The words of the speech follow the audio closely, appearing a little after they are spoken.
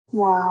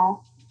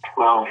Wow.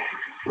 Wow.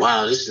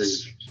 Wow, this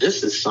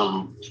is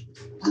some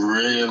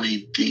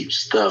really deep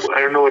stuff. I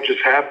don't know what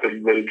just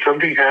happened, but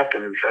something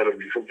happened inside of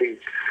me. Something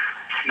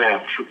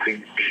snapped.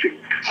 Something.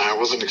 I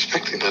wasn't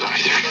expecting that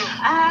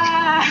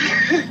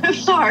either.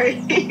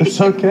 Sorry. It's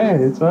okay.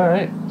 It's all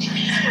right.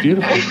 It's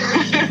beautiful.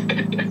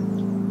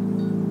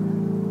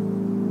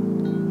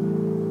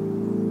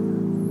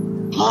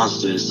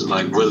 Monster is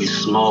like really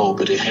small,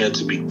 but it had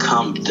to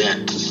become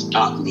that to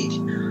stop me.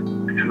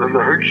 Because then the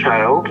hurt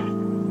child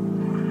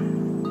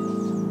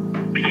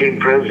became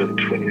present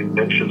when you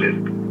mentioned it.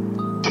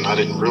 And I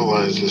didn't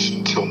realize this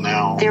until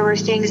now. There were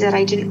things that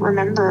I didn't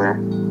remember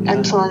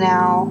until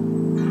now.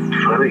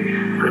 Funny. I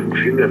haven't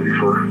seen that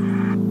before.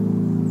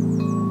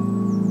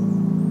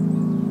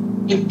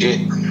 And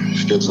it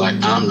feels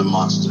like I'm the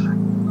monster.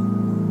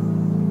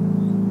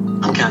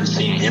 I'm kind of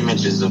seeing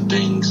images of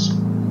things.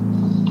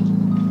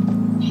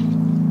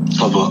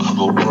 Of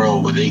a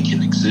world where they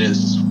can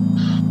exist.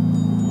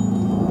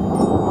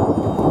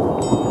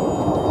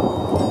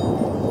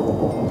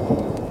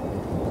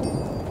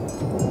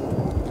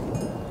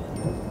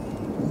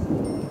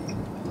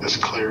 This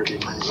clarity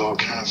brings all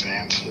kinds of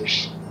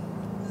answers.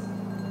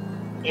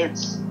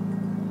 It's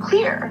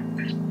clear.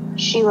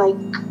 She like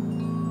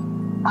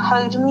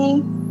hugged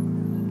me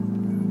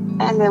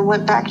and then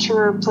went back to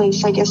her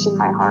place, I guess, in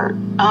my heart.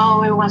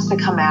 Oh, it wants to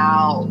come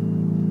out.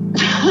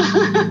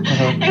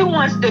 It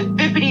wants to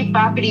bippity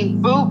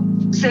boppity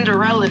boop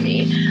Cinderella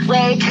me.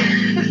 Like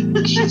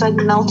she's like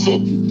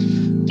melted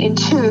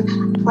into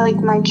like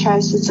my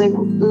chest. It's like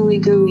ooey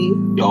gooey.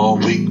 All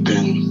week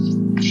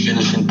been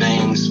finishing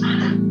things,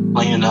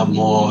 cleaning up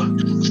more,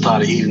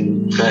 started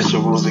eating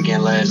vegetables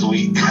again last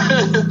week.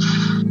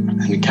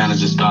 And it kind of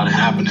just started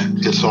happening.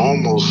 It's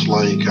almost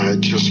like I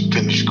just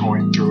finished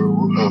going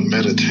through a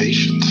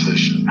meditation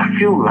session. I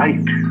feel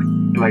light.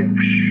 Like,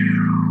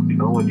 you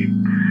know, when you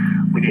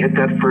hit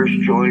that first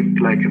joint,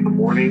 like in the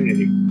morning, and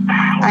you...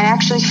 I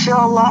actually feel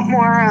a lot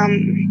more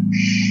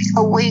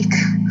awake.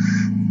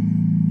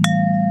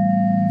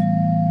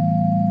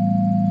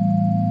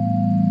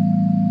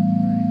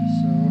 Right,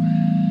 so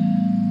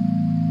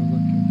we're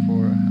looking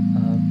for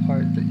a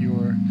part that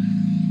you're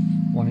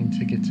wanting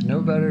to get to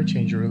know better,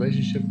 change your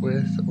relationship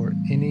with, or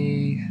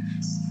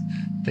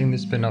anything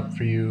that's been up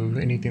for you,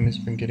 anything that's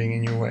been getting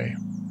in your way.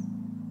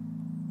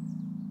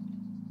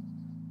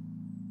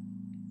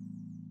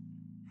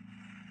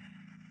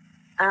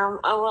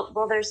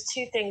 Well, there's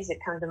two things that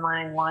come to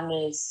mind. One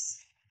is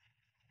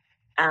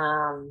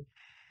the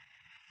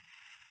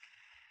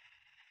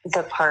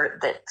part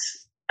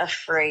that's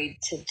afraid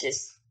to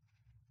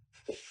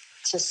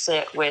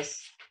sit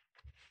with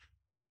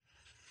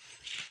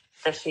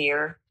the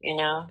fear, you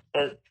know,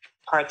 the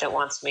part that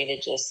wants me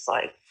to just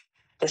like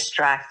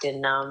distract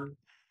and numb.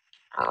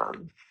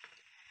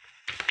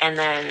 And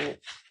then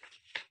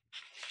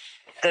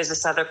there's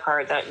this other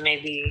part that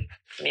maybe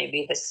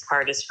this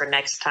part is for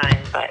next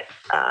time, but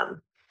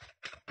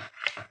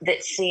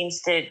that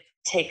seems to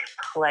take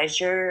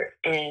pleasure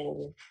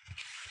in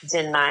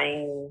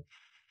denying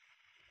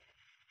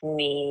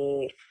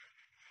me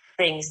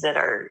things that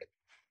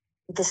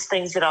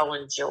I'll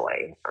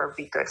enjoy or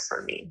be good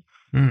for me.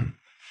 Mm.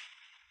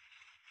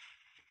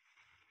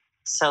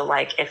 So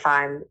like if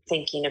I'm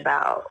thinking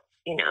about,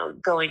 you know,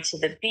 going to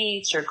the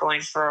beach or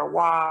going for a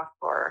walk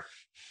or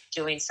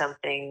doing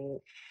something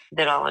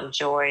that I'll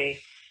enjoy,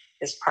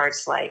 this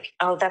part's like,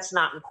 oh, that's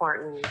not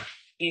important.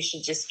 You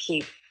should just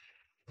keep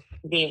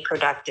being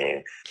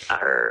productive,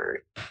 or,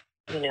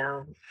 you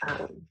know,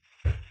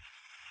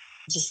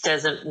 just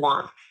doesn't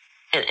want.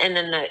 And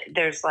then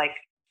there's like,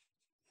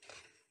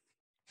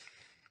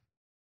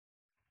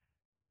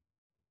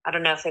 I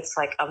don't know if it's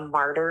like a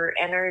martyr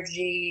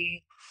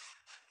energy,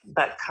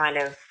 but kind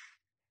of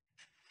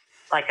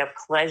like a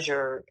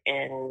pleasure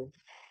in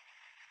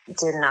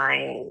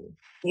denying.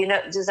 You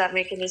know, does that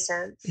make any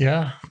sense?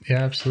 Yeah,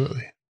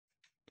 absolutely.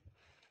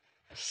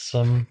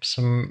 Some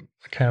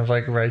kind of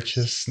like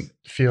righteous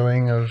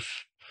feeling of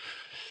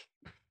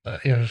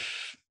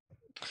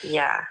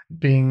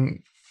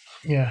being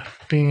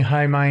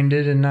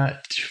high-minded and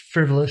not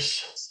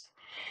frivolous.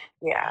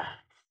 Yeah.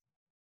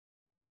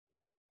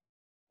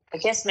 I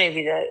guess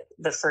maybe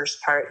the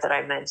first part that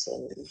I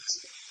mentioned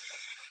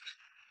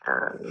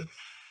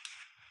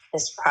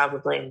is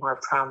probably more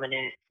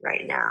prominent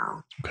right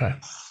now. Okay.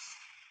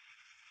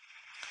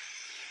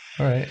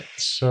 All right.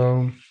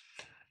 So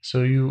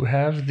you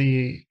have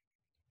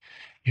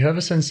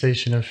a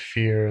sensation of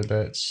fear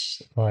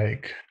that's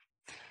like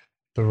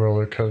the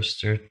roller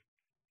coaster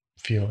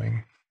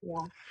feeling.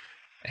 Yeah.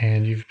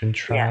 And you've been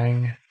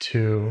trying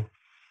to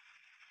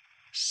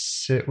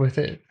sit with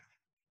it.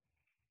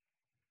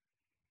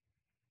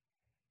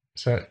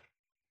 Is that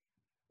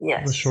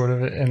the short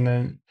of it?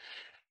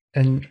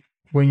 And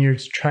when you're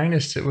trying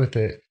to sit with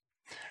it,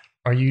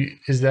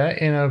 is that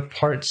in a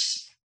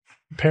parts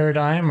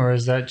paradigm, or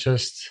is that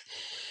just,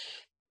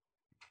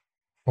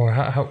 or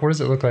what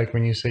does it look like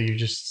when you say you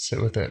just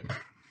sit with it?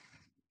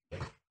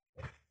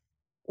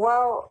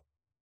 Well,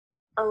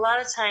 a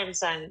lot of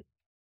times I'm,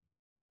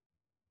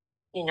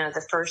 you know,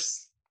 the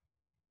first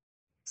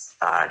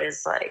thought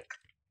is like,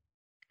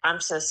 I'm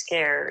so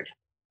scared.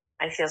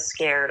 I feel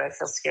scared. I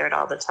feel scared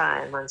all the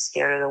time. I'm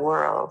scared of the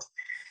world.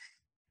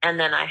 And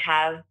then I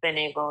have been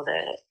able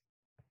to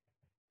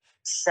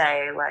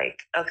say, like,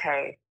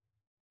 okay,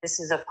 this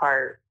is a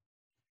part.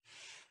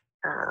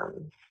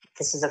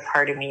 This is a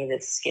part of me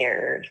that's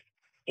scared,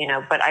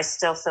 but I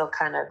still feel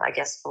kind of, I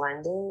guess,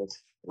 blended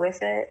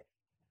with it.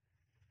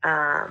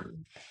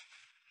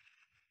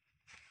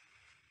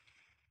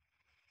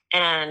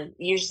 And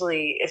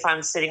usually if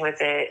I'm sitting with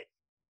it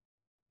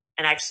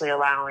and actually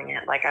allowing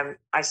it, like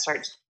I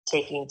start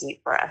taking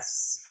deep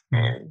breaths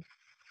and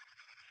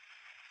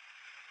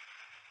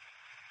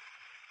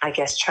I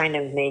guess trying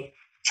to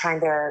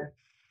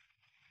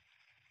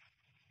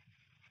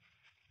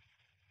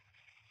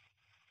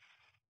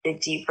the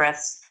deep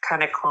breaths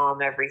kind of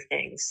calm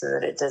everything so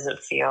that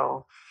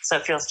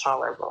it feels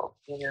tolerable,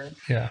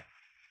 Yeah.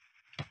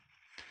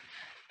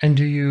 And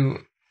do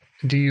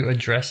you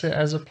address it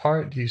as a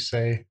part? Do you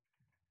say,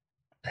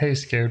 "Hey,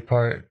 scared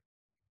part,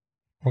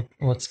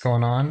 what's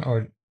going on?"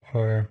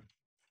 Or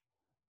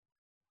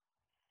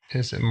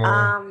is it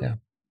more? Yeah.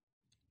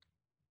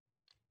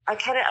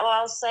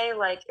 I'll say,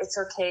 like, it's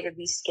okay to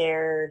be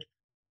scared,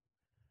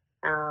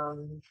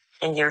 and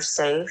you're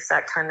safe,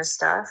 that kind of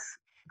stuff.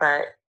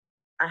 But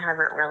I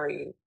haven't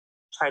really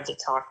tried to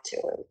talk to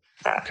it,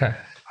 that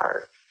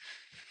part.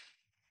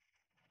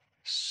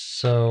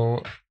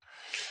 So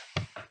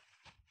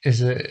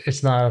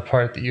it's not a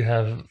part that you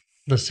have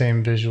the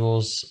same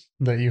visuals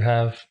that you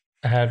have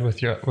had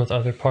with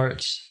other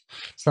parts?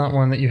 It's not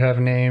one that you have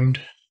named?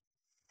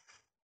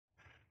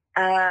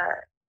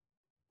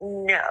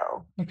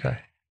 No. Okay.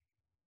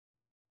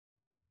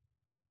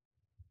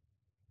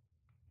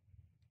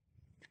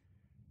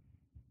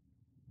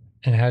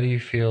 And how do you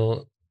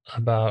feel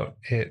about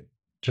it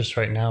just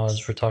right now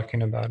as we're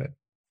talking about it?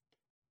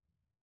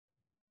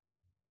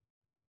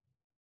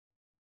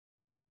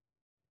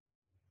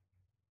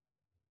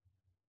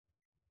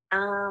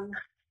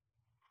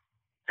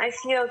 I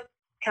feel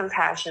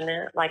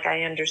compassionate, like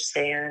I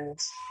understand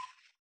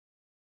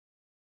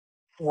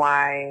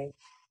why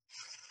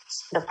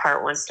the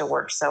part wants to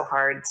work so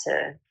hard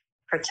to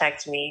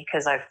protect me,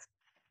 because I've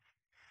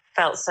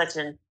felt such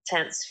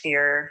intense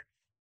fear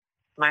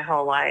my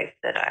whole life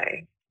that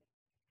I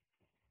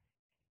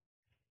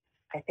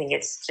think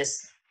it's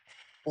just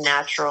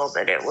natural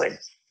that it would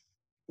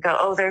go,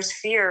 oh, there's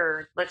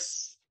fear,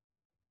 let's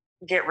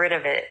get rid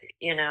of it,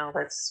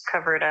 let's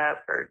cover it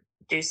up or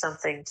do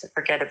something to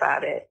forget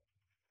about it.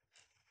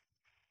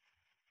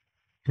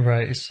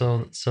 Right.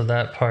 So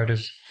that part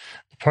is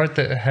the part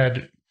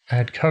that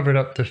had covered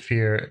up the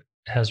fear,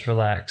 has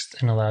relaxed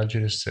and allowed you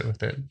to sit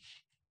with it.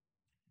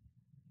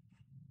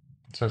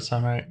 Does that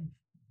sound right?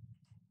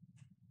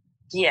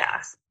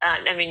 Yeah.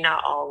 I mean,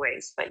 not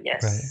always, but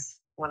yes. Right.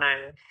 When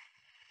I'm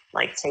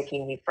like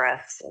taking deep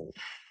breaths and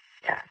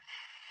yeah.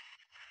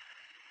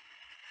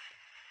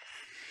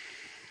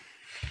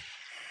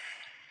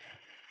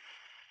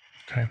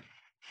 Okay.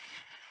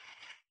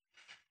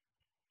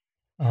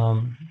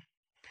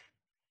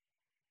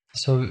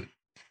 So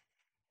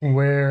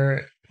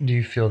where do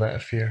you feel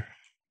that fear?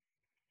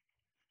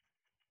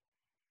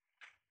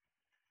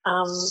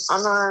 On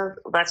the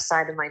left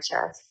side of my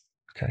chest.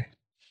 Okay.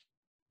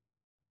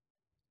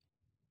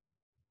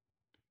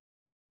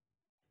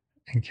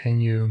 And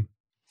can you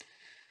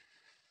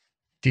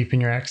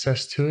deepen your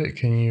access to it?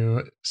 Can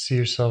you see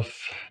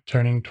yourself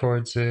turning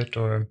towards it,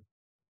 or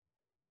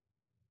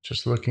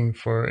just looking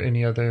for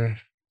any other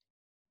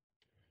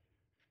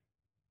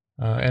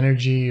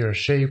energy or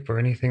shape or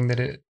anything that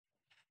it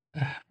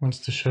wants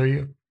to show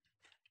you?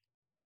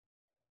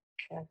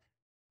 Okay.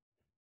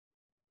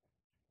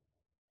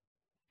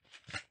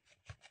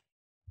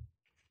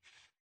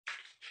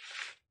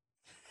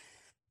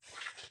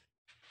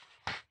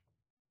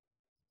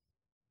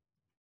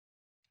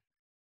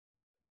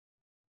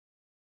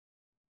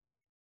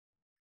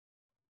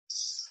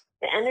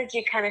 The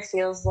energy kind of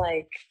feels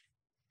like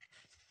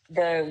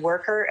the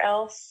worker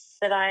elf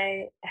that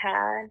I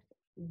had,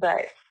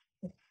 but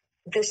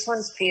this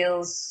one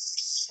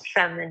feels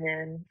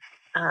feminine,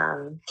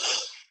 and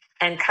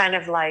kind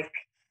of like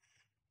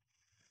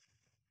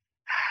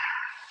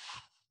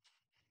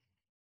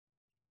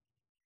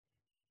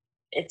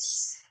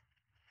it's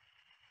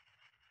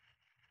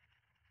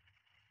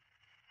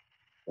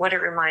what it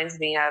reminds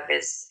me of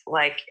is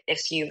like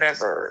if you've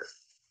ever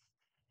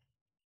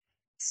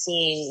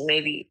seen,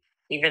 maybe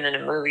even in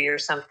a movie or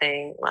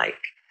something, like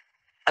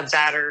a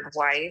battered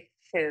wife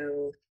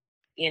who,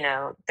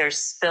 there's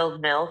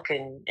spilled milk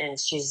and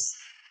she's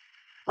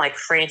like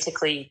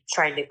frantically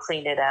trying to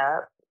clean it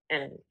up,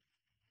 and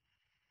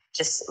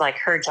just like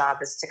her job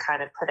is to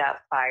kind of put out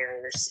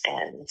fires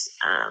and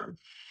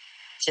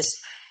just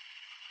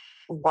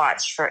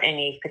watch for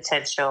any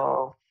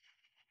potential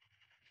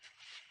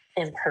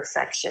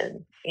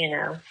imperfection,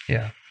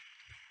 Yeah.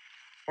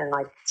 and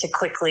like to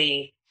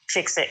quickly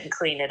fix it and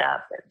clean it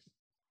up.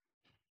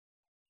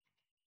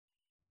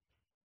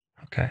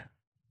 Okay.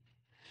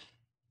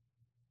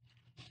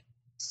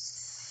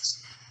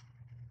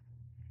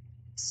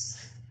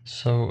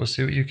 So we'll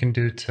see what you can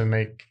do to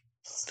make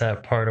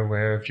that part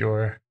aware of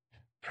your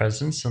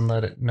presence and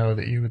let it know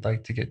that you would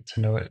like to get to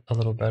know it a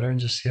little better and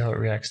just see how it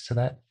reacts to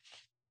that.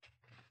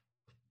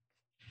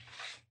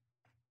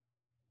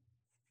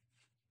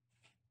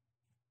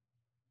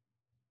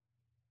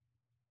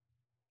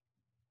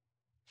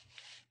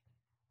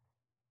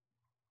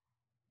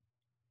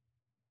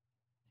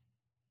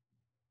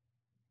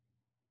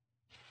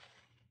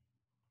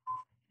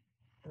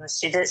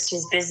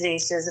 She's busy.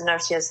 She doesn't know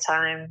if she has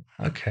time.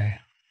 Okay.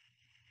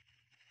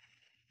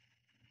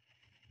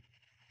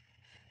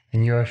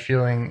 And you're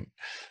feeling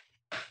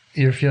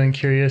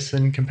curious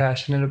and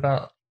compassionate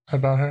about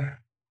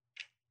her?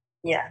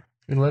 Yeah.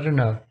 Let her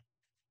know.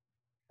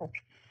 Okay.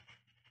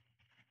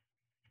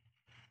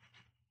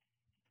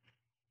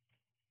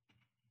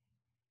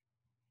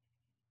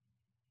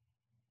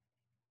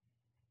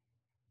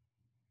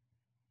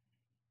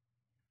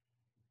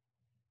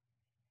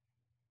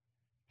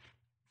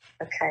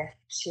 Okay.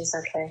 She's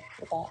okay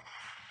with that.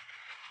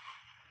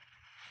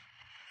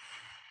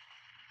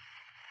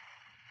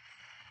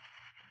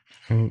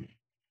 And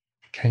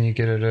can you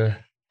get her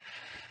to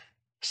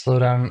slow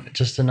down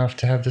just enough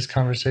to have this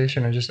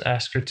conversation, or just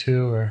ask her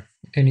to, or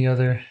any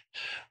other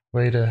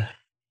way to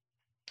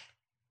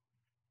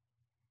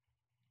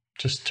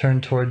just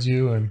turn towards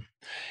you? And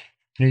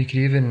you could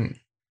even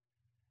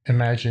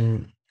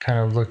imagine kind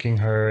of looking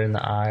her in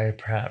the eye,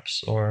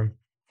 perhaps, or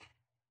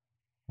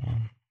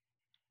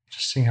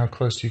just seeing how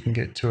close you can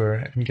get to her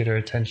and get her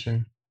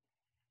attention.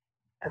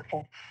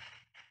 Okay.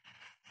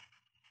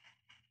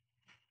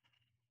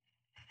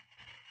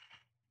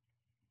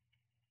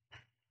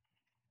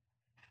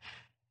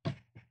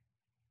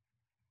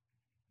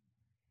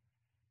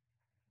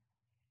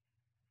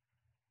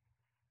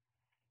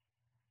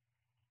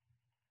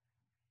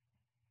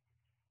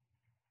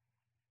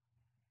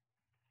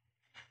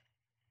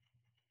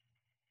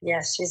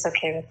 Yes, she's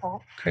okay with that.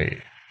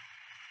 Great.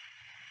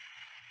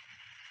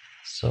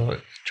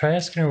 So try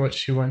asking her what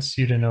she wants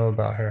you to know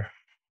about her,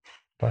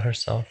 about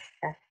herself.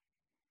 Okay.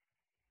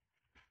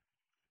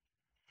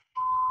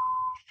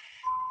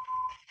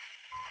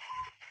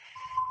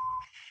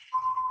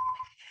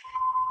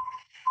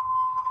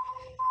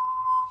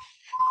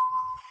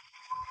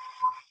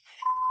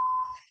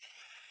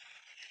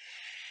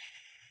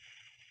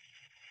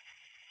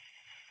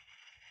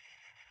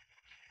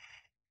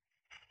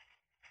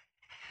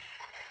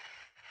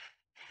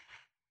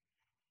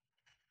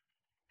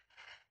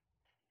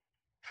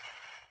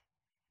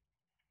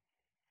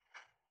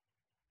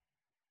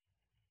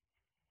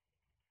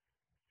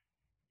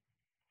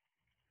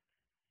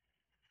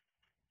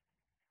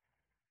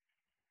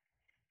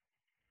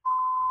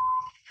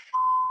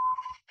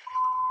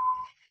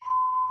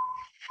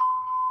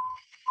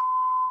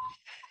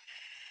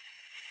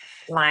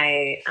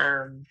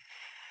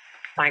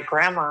 My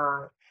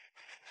grandma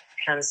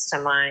comes to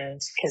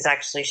mind because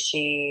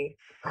actually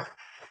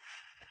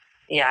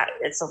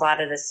it's a lot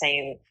of the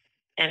same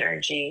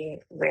energy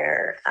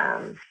where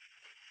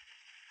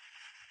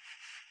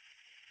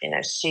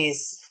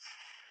she's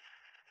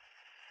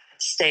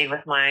stayed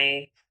with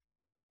my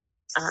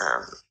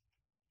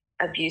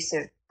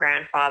abusive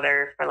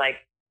grandfather for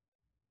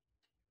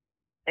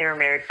they were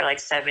married for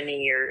 70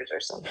 years or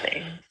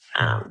something.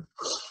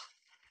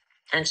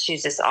 And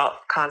she's just all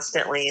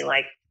constantly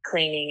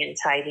cleaning and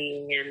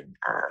tidying and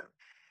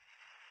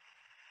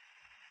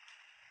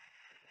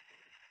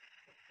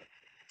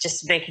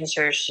just making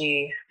sure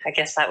I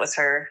guess that was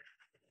her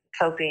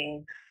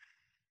coping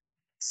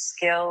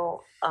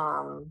skill,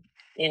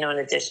 in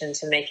addition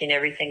to making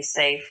everything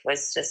safe,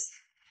 was just,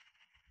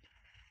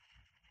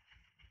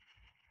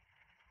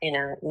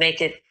 make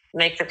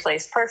the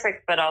place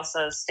perfect, but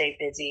also stay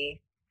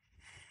busy.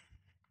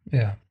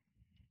 Yeah.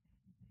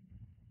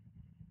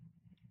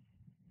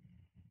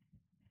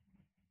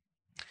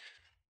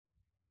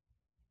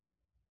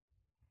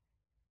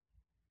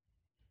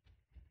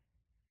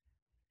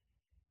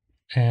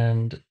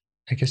 And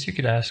I guess you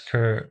could ask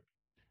her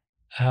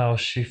how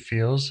she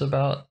feels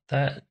about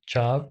that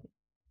job.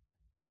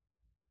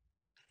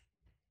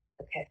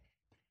 Okay.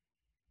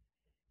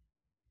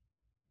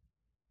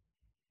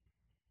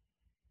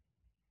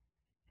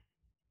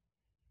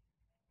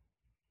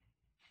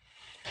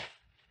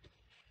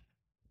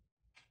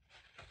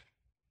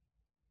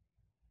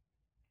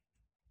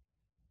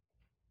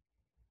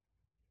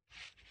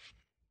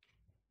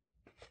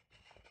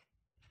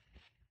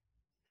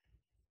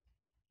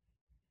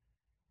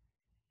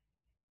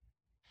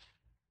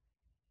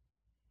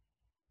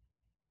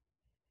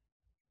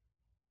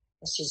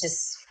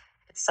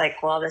 It's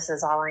like, well, this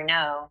is all I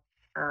know.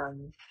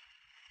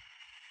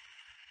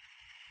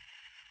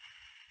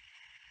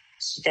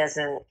 She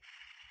doesn't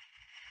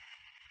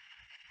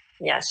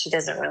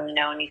really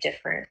know any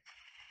different.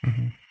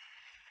 Mm-hmm.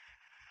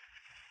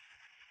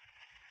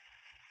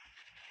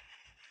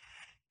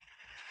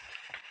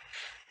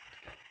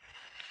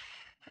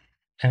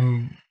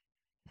 And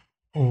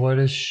what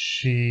is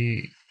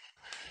she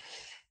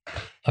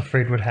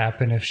afraid would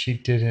happen if she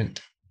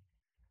didn't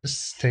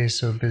stay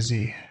so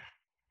busy?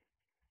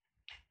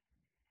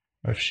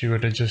 Or if she were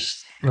to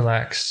just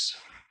relax.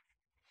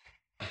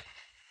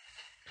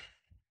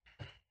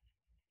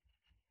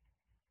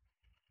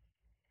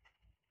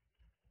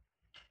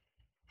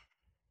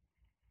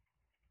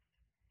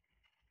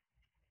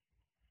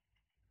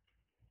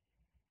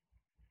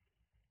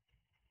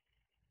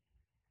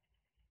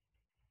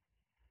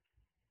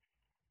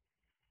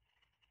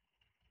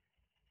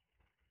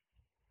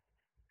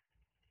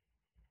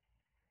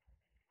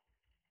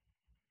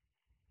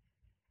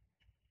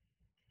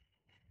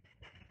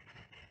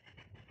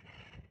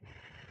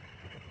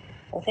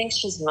 I think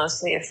she's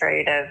mostly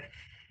afraid of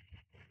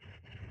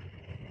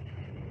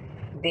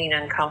being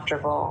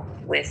uncomfortable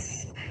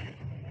with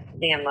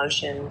the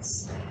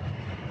emotions.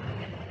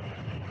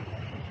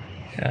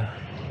 Yeah.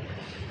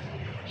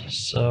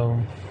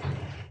 So,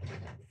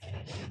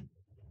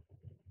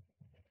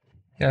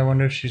 yeah, I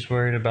wonder if she's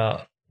worried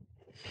about,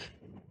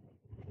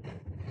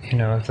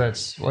 if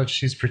that's what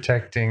she's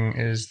protecting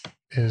is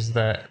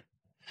that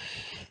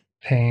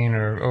pain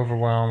or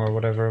overwhelm or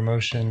whatever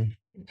emotion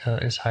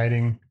is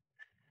hiding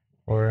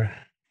or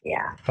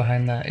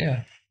behind that.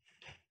 Yeah.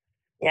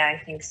 Yeah,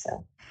 I think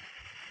so.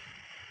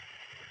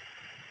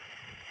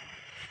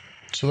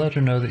 So let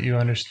her know that you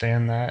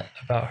understand that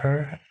about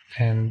her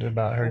and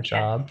about her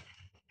job.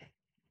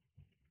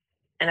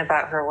 And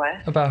about her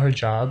what? About her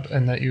job,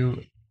 and that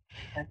you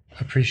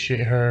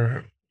appreciate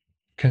her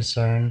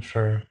concern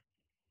for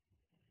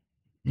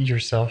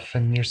yourself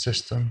and your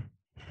system.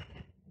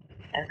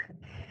 Okay.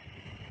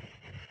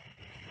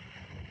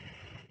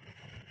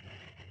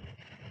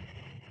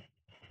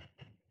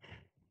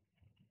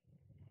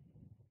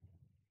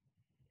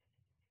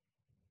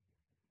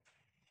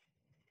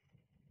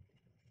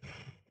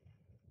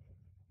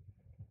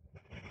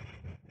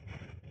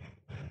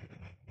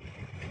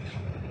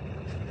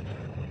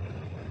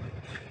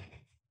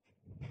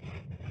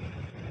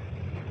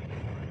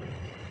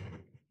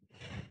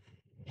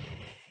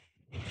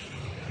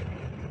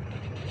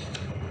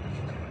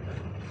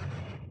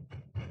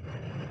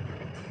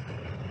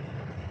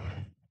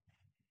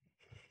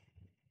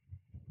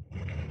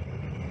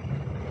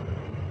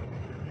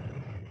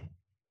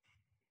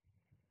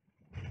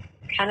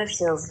 Kind of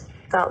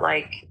felt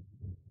like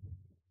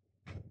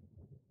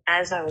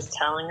as I was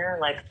telling her,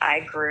 like I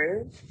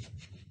grew.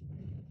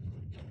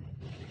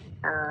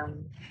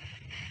 And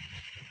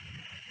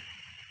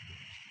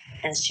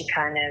she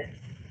kind of,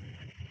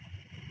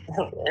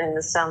 and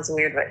this sounds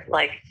weird, but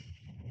like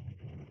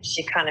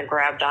she kind of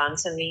grabbed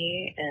onto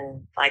me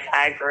and like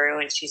I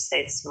grew and she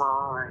stayed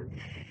small and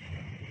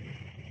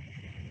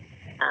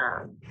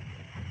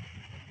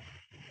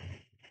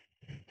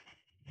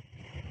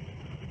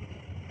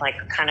like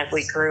kind of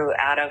we grew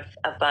out of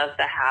above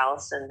the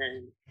house and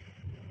then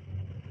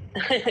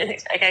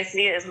like I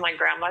see it as my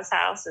grandma's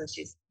house and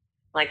she's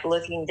like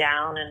looking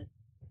down and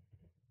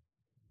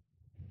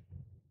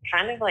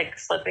kind of like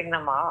flipping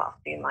them off,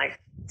 being like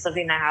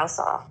flipping the house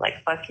off,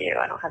 like fuck you,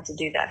 I don't have to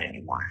do that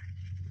anymore.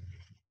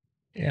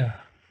 Yeah.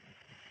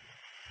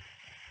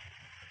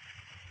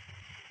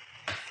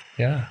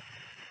 Yeah.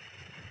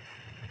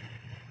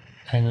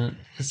 And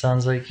it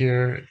sounds like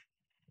you're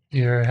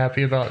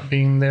happy about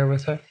being there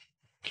with her?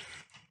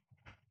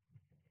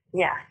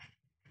 Yeah.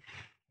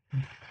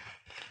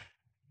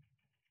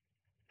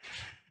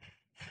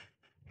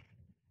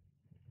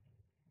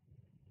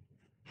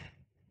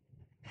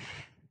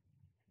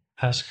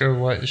 Ask her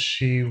what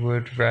she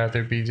would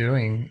rather be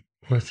doing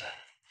with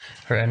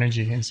her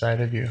energy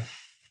inside of you.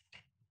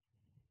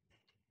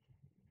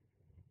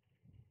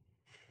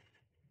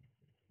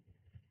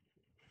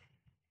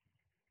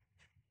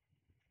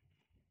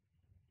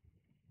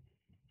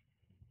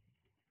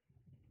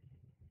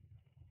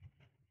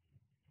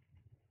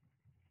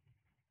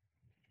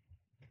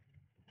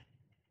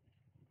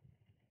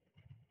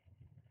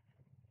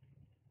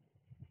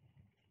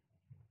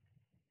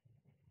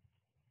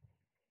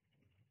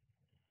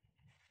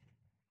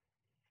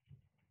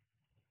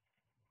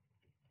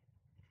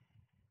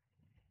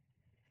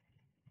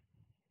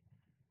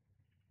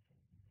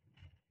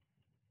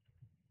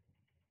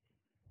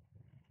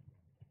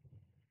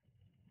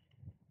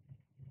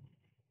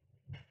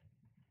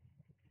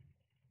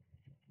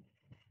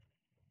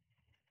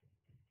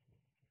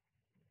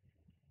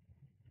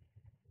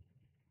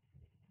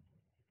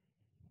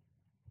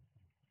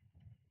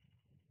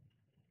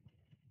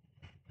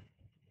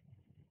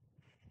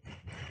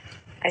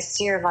 I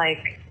see her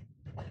like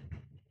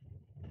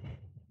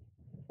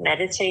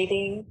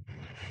meditating.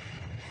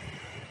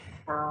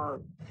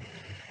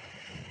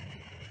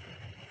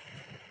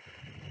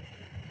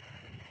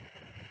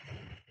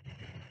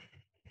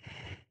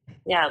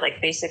 Yeah,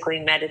 like basically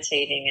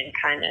meditating and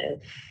kind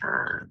of,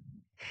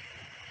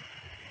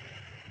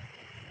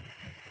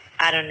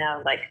 I don't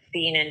know, like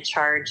being in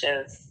charge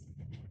of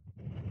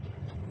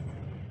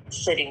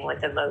sitting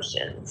with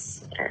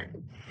emotions.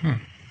 And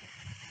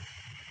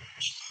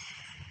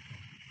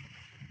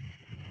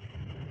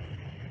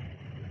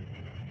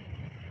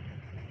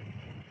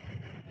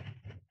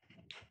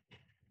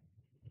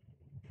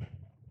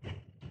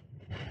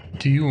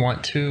Do you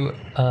want to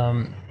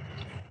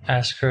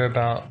ask her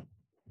about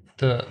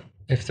the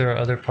if there are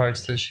other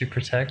parts that she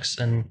protects,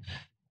 and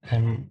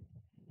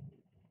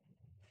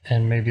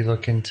maybe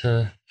look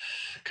into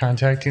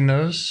contacting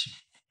those.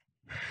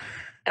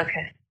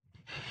 Okay.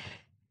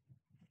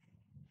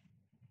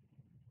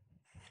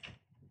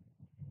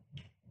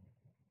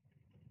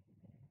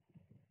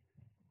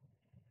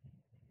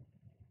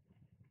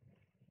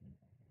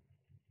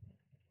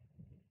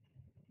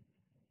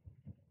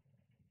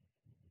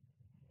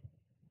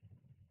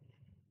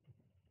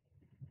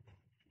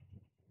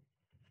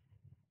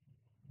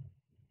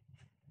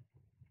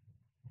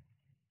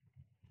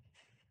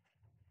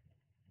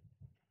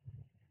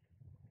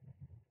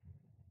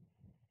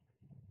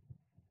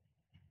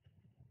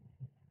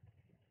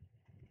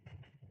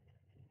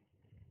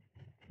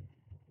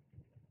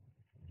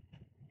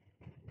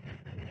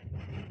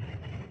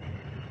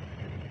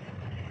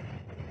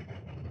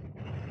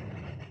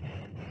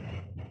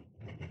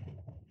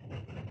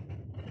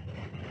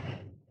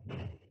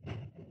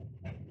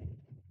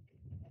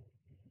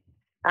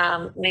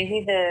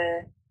 Maybe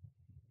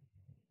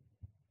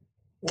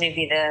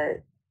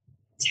the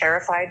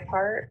terrified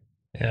part.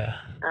 Yeah.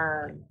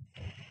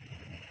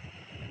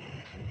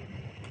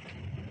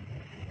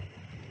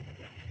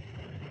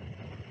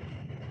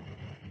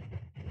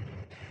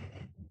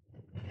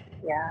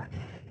 Yeah.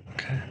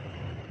 Okay.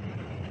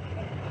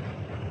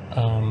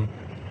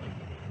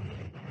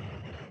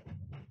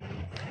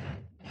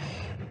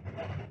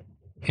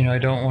 I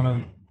don't want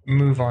to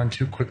move on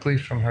too quickly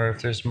from her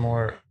if there's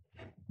more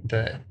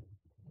that,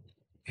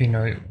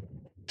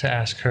 to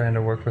ask her and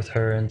to work with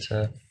her, and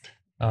to,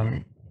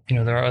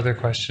 there are other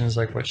questions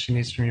like what she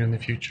needs from you in the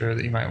future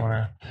that you might want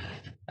to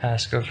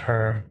ask of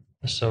her.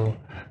 So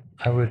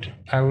I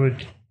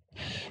would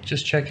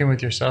just check in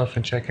with yourself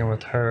and check in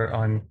with her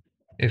on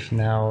if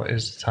now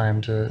is the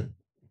time to,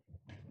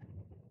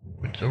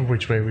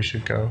 which way we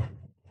should go.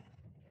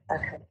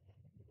 Okay.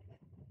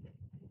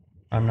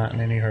 I'm not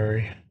in any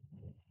hurry.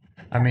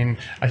 I mean,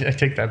 I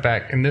take that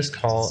back. In this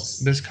call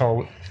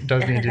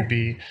does need to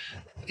be,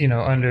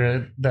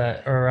 under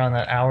that or around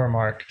that hour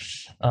mark.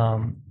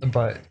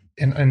 But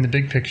in the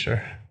big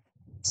picture.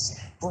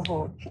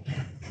 Mm-hmm.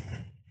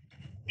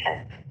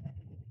 Okay.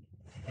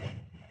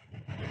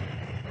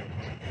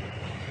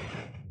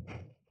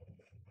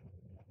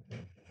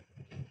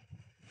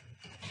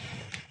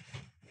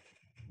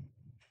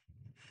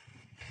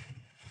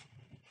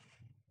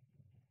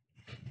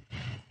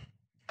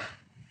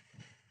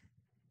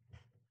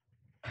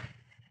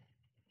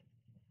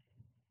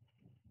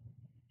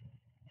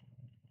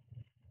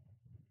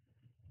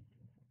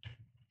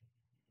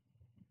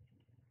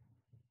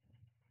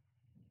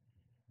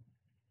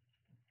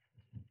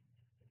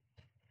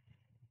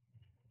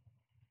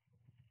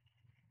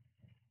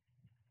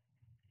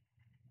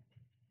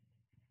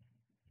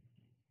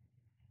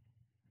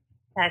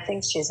 I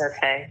think she's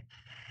okay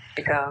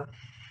to go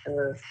and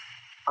move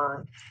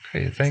on.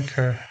 Great, thank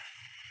her.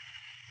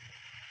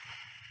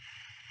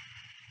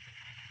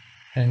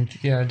 And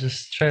yeah,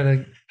 just try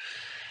to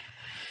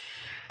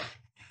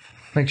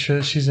make sure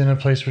that she's in a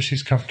place where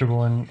she's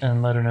comfortable,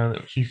 and let her know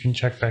that you can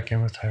check back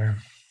in with her.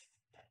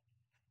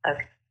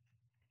 Okay.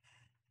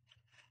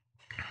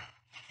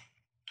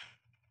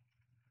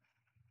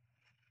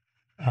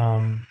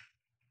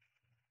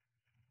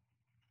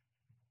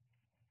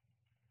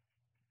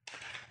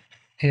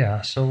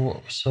 Yeah,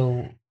 so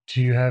do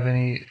you have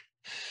any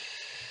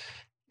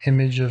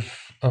image of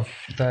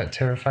that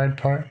terrified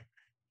part?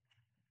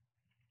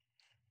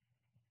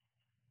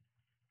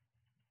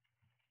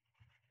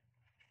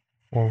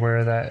 Or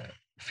where that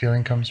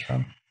feeling comes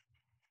from?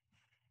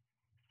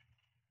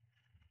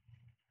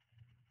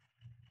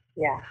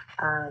 Yeah.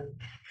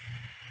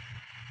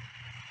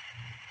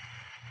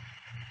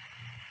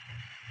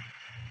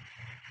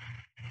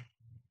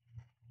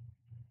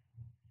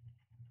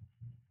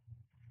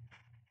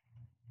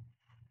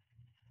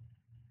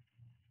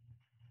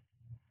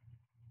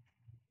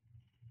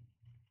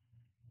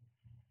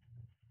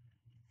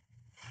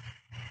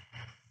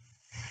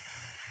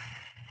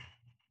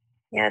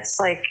 Yeah, it's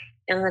like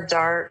in the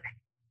dark.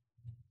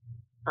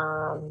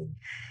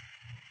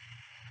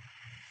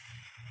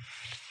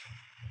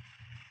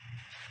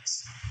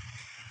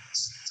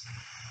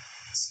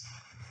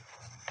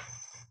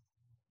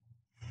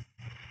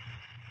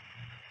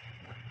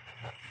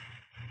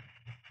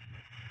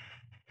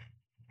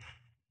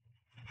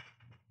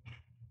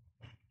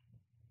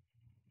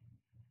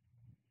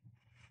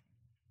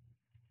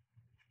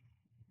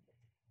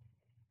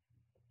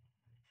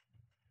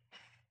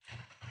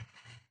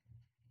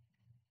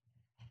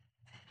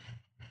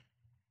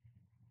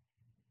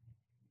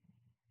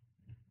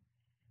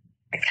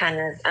 I kind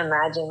of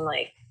imagine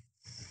like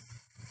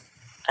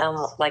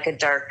a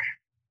dark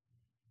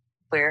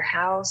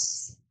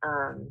warehouse,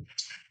 and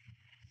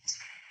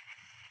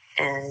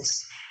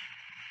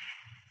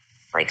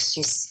like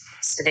she's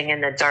sitting in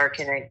the dark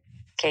in a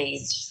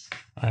cage.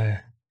 And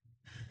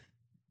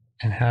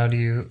how do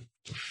you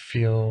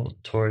feel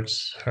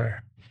towards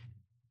her?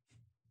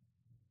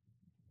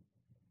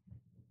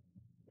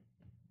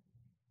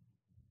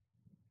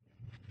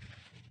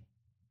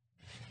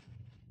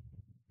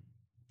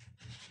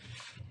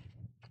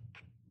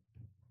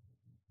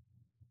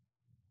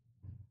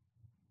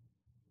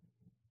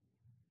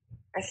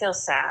 I feel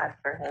sad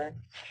for her.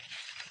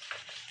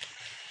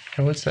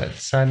 And what's that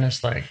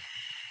sadness like?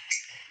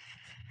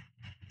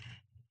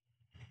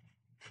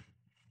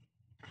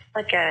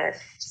 Like a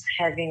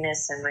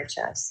heaviness in my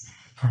chest.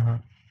 Uh-huh.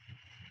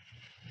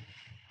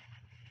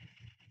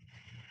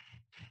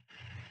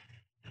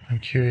 I'm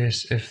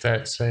curious if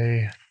that's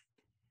a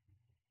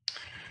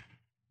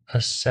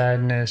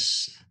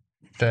sadness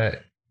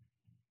that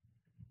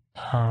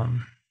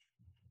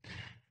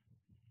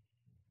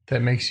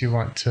that makes you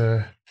want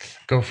to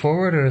go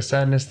forward, or a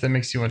sadness that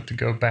makes you want to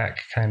go back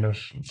kind of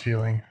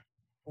feeling.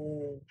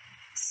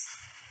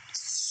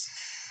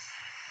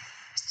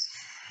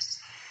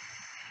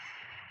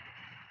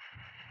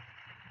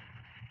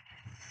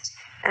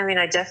 I mean,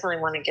 I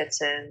definitely want to get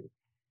to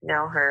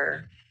know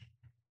her.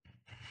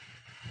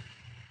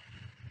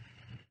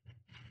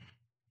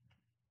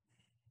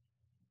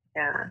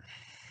 Yeah.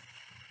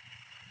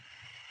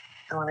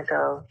 I want to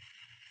go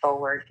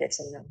forward, get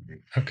to know her.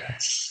 Okay.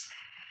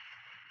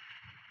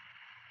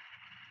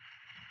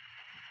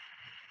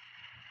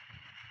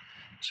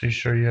 So you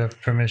sure you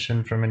have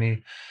permission from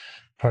any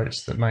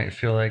parts that might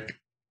feel like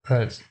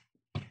that's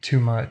too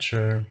much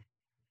or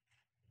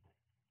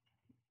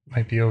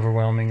might be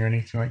overwhelming or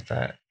anything like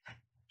that?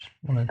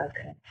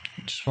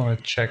 Just want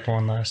to check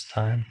one last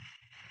time.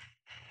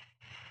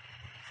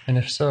 And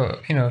if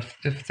so,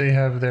 if they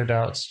have their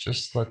doubts,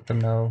 just let them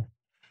know.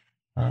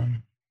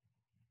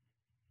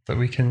 But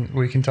we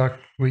can talk.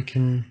 We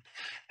can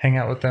hang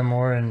out with them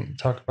more and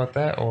talk about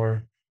that,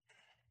 or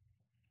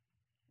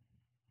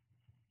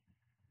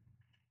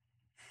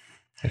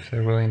if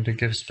they're willing to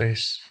give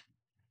space,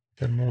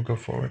 then we'll go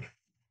forward.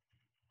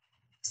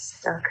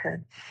 Okay.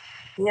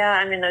 Yeah,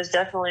 I mean, there's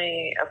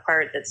definitely a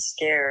part that's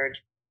scared.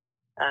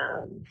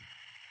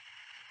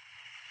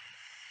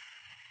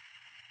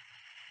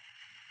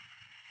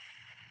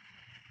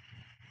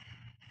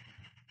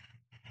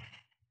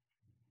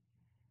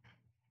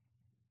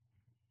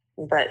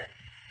 But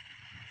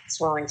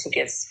it's willing to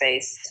give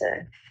space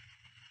to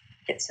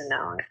get to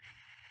know it.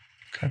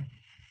 Okay.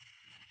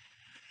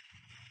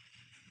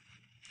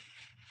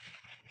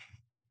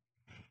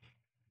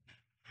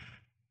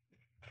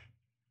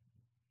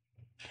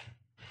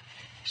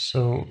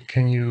 So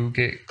can you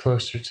get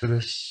closer to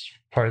this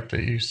part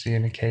that you see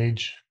in a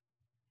cage?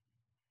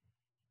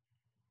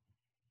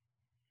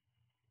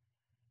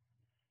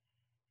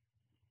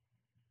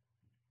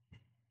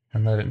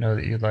 And let it know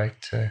that you'd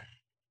like to,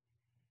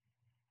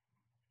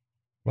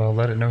 well,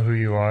 let it know who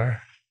you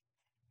are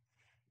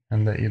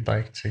and that you'd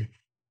like to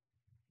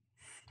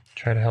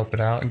try to help it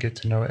out and get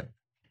to know it.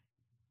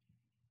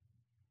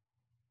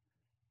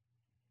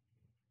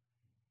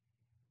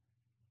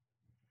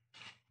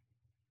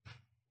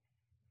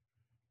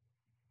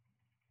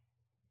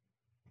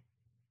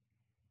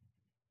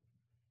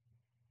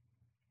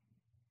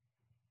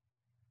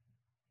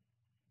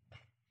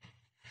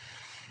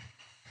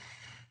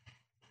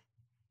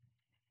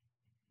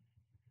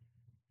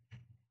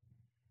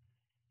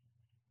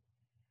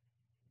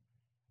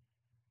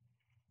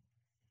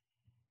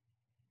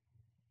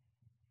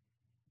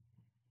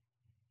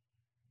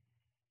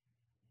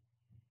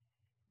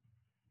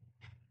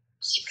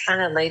 She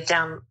kind of laid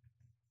down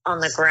on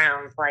the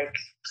ground, like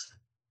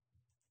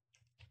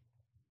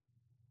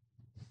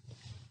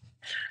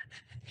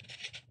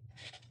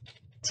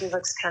she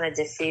looks kind of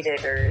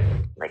defeated or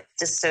like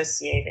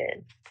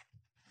dissociated.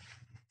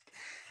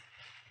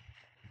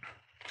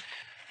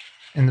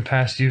 In the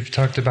past, you've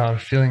talked about a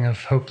feeling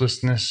of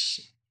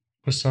hopelessness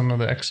with some of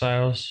the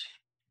exiles.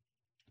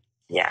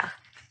 Yeah.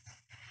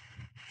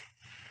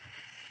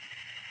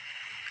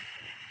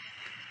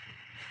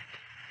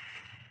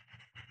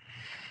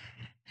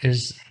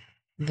 Is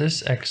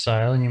this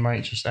exile, and you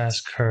might just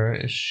ask her,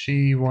 is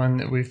she one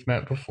that we've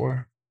met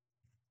before?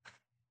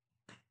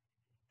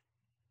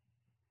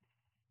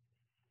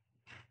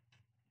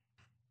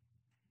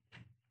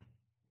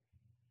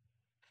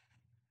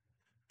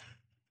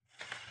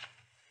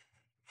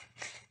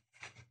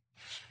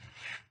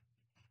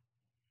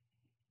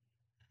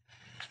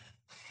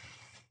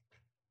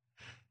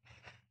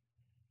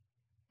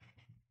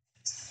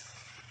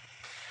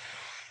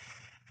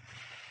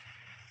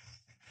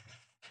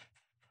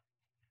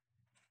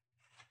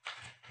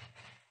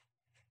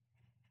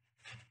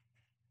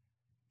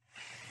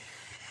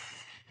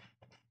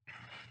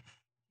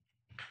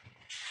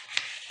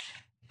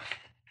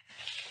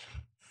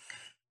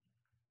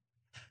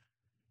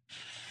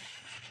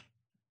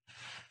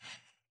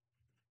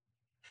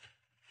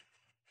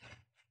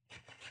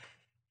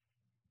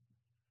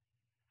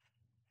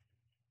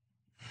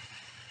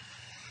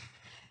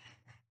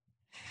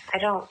 I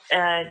don't,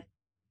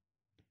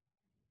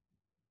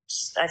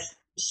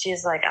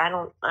 she's like, I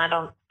don't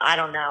know.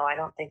 I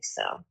don't think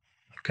so.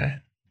 Okay.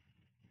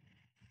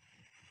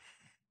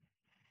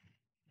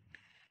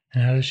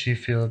 And how does she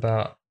feel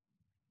about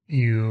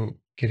you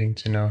getting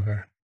to know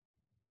her?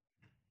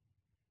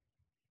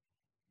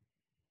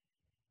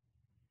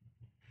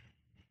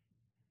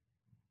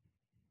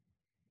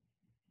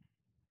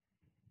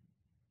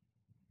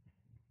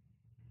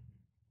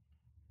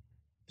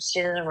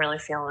 She doesn't really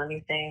feel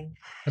anything.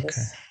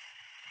 Okay.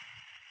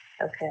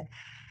 Okay.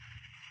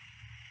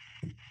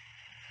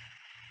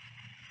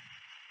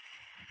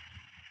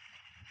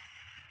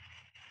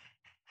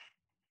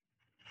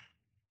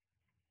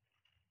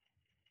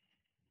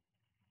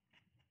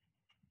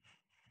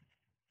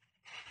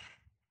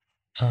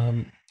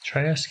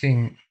 Try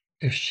asking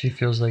if she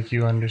feels like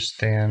you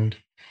understand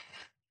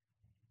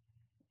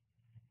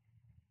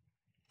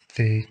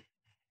the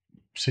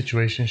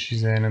situation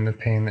she's in and the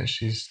pain that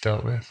she's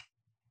dealt with.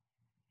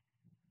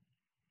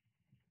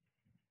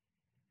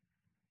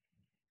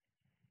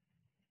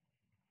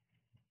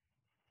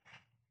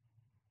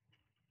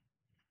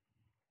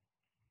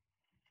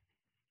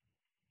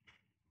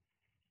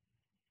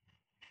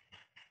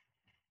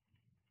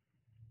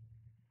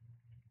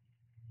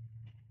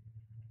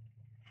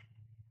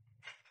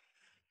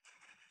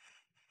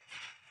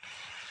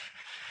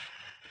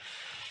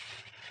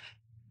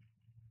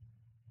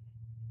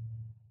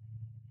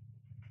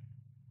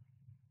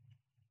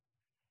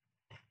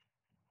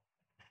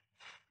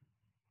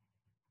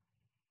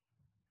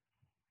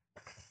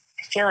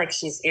 I feel like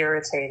she's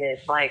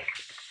irritated. Like,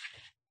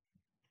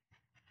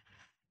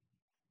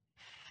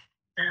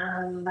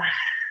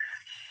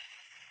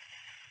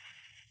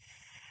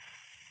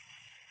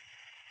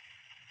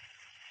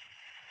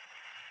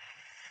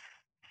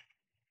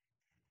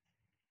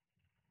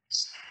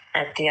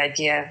 at the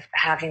idea of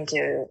having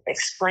to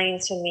explain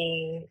to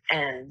me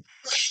and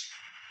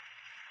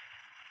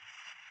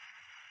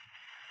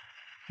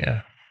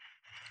Yeah.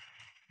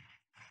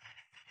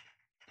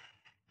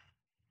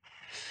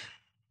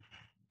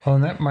 Well,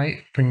 and that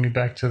might bring me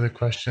back to the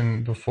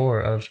question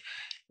before of,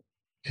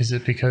 is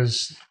it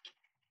because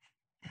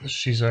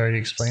she's already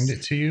explained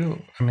it to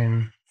you? I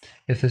mean,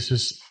 if this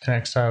is an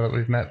exile that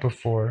we've met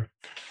before,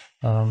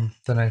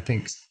 then I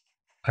think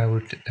I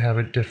would have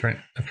a different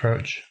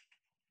approach.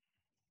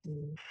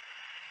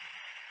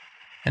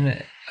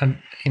 And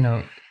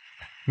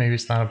maybe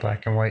it's not a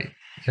black and white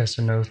yes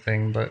or no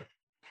thing, but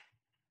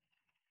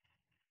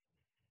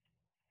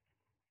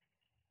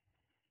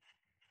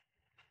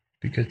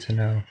be good to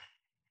know.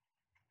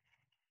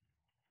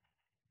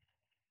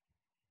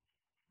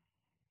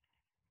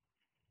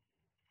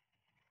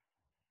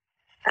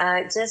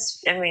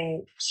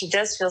 she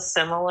does feel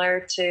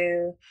similar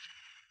to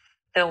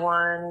the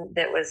one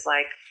that was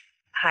like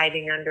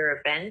hiding under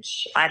a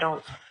bench. I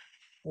don't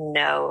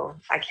know.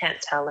 I can't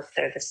tell if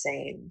they're the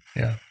same.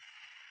 Yeah.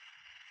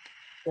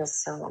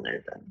 Feels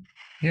similar though.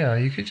 Yeah,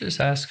 you could just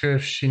ask her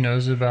if she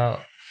knows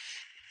about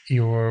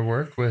your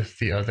work with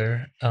the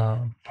other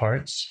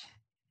parts.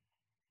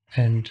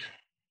 And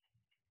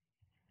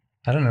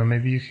I don't know,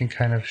 maybe you can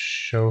kind of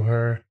show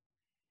her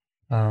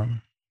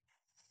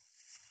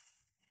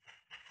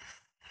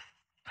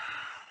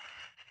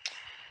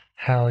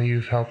how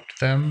you've helped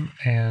them,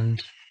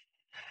 and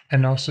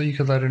also you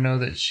could let her know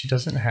that she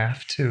doesn't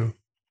have to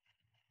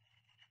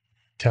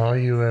tell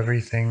you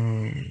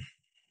everything.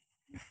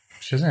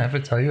 She doesn't have to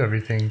tell you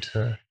everything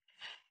to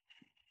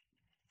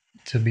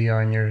be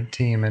on your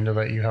team and to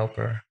let you help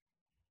her.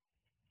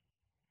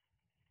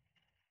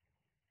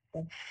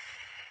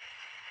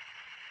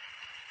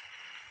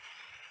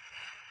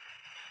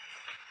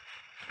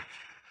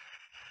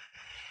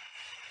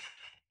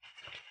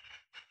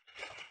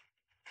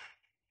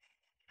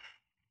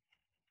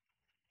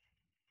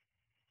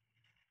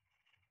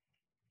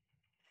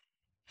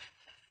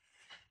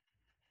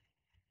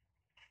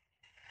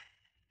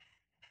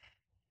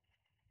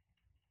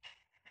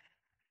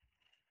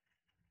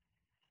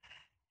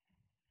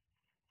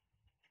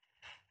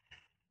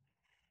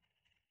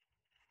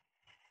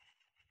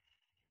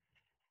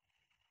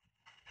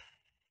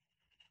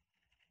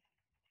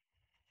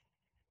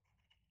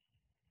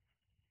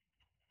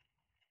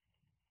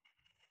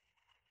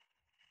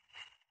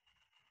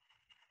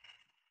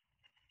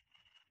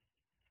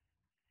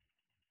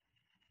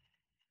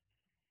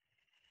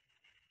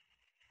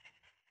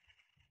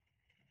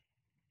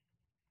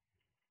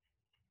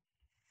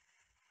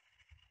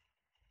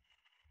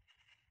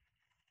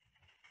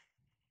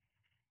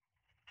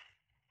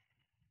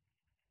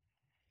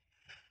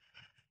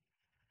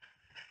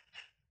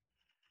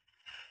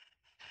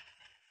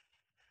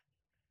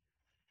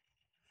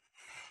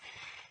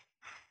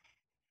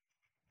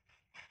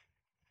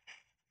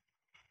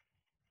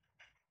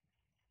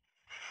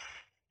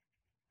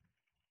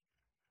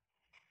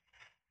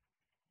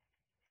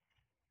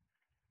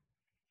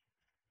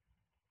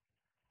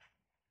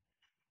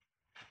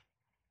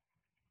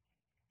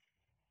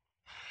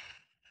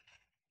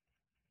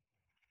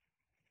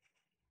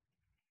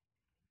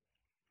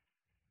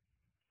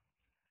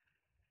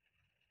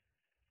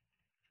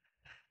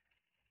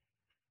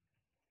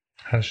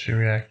 How's she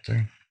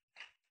reacting?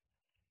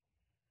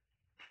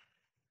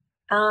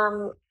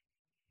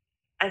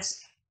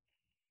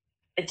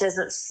 It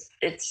doesn't.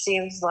 It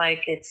seems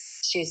like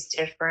she's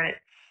different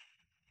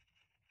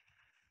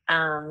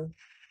than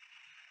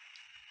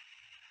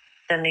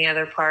the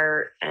other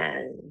part,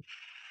 and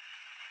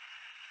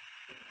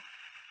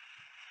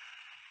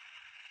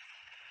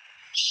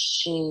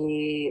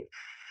she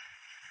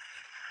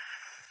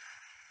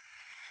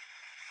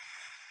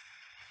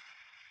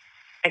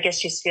I guess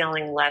she's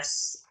feeling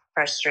less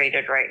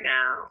frustrated right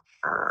now.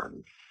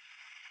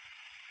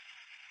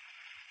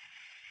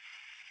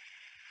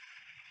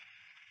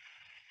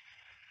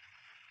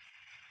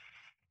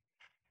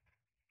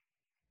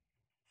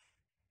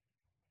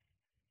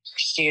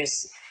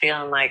 She's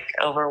feeling like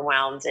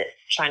overwhelmed at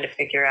trying to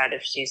figure out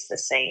if she's the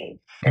same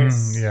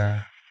as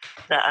Yeah.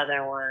 the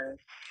other one.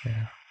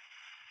 Yeah.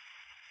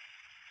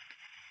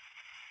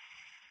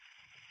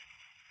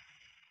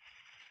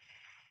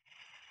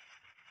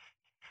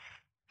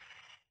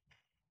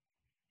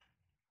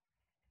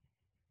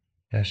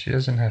 Yeah, she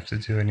doesn't have to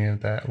do any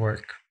of that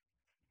work.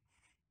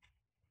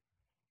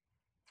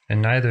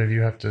 And neither of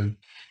you have to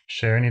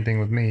share anything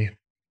with me.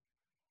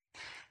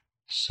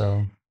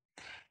 So,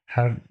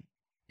 how,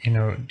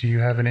 do you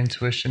have an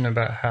intuition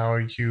about how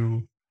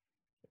you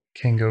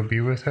can go be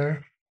with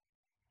her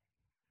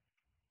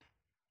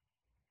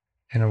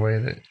in a way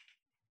that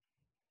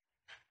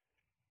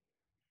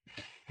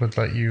would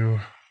let you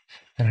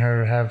and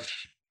her have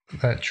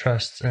that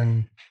trust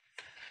and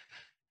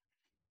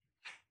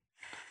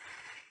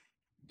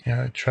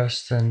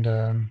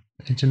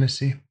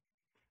intimacy?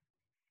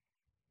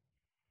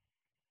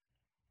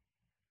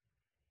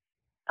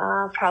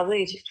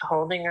 Probably just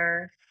holding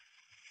her.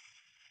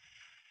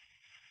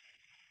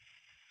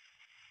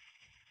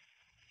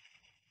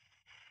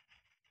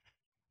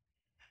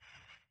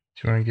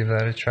 Do you want to give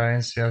that a try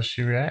and see how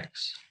she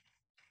reacts?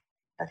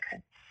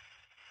 Okay.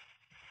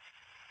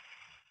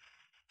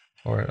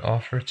 Or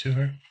offer it to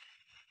her?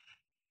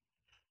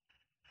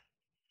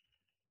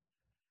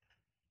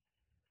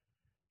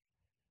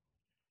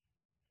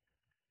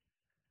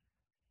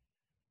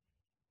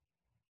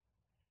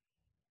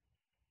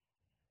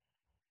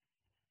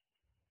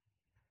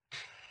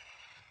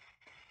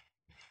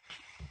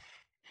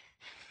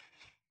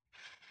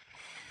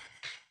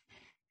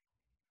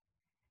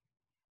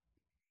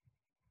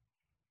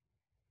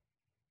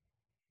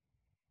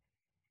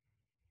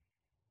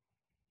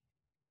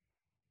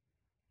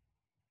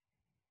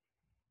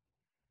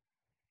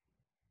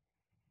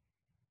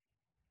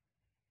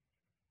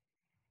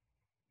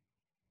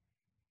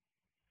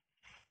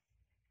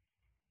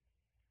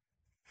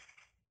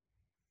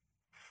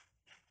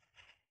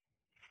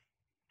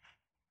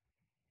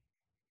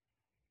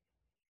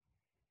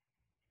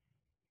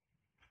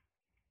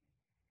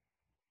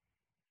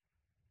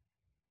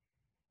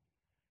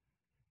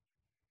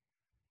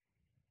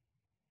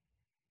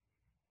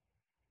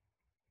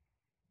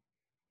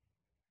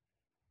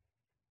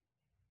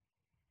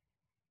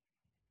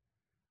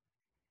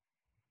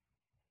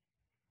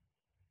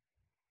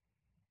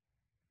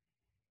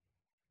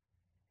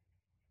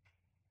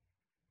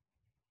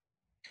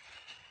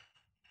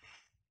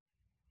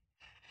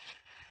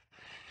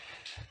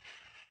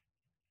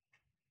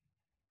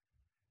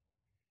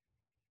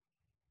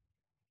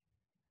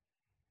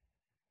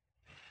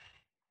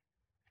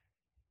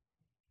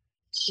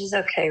 She's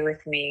okay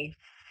with me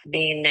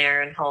being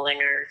there and holding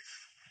her.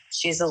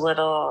 She's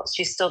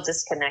still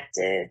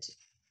disconnected,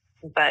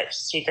 but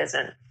she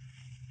doesn't,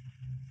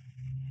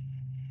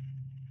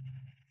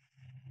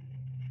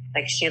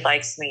 like, she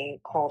likes me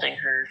holding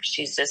her.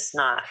 She's just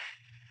not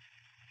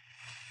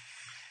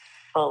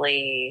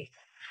fully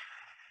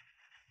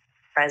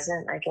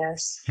present, I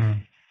guess.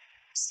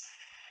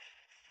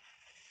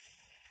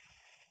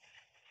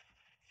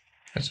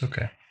 That's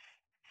okay.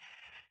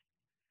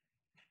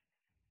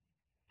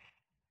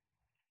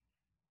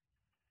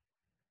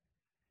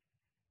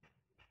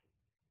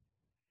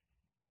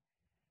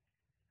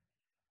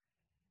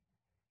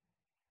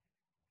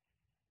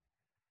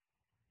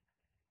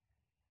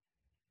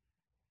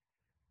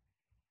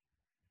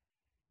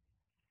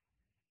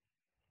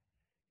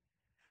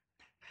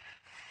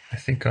 I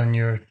think on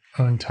your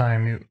own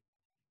time, you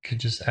could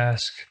just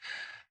ask,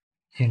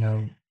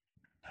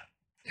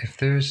 if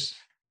there's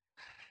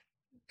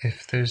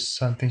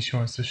something she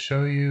wants to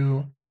show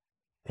you,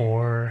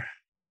 or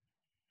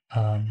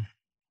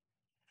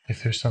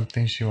if there's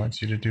something she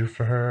wants you to do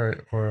for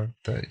her, or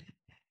that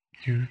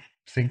you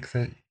think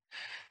that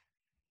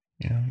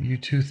you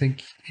two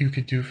think you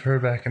could do for her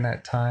back in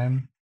that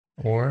time,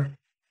 or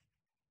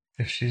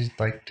if she'd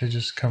like to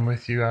just come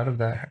with you out of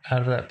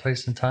that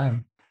place and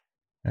time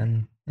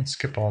and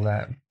skip all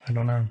that. I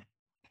don't know.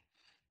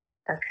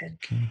 Okay.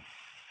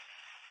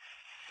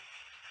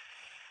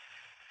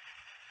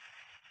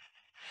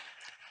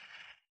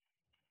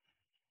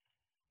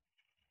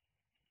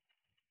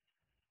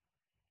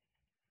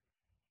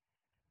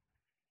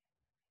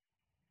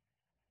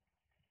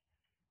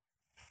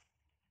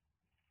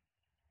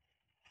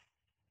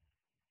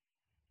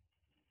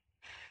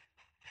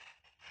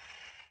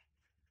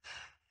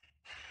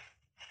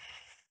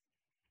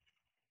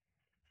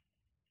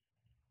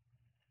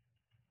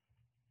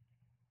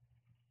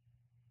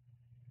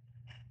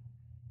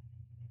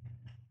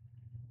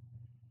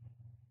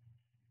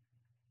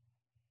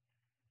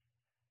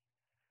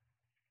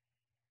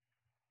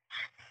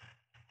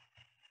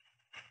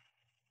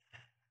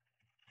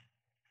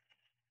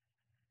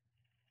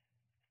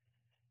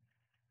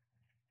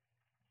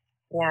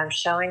 Yeah, I'm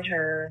showing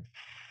her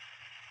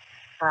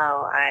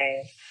how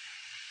I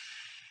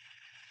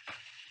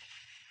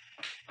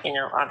you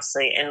know,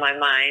 obviously in my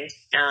mind,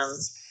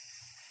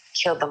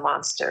 killed the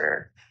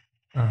monster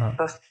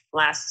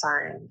last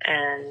time,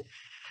 and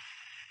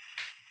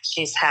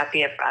she's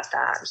happy about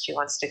that. She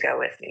wants to go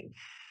with me.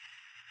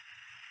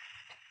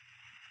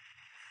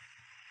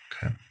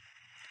 Okay.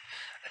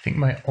 I think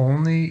my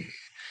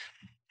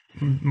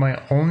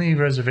only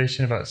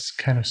reservation about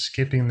kind of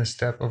skipping the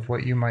step of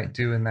what you might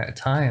do in that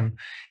time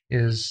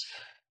is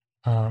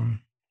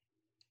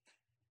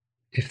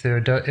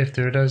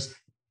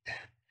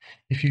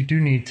if you do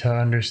need to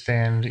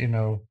understand, you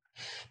know,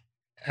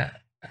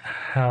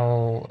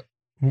 how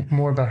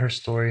more about her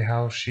story,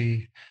 how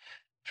she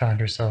found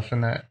herself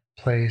in that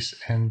place,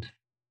 and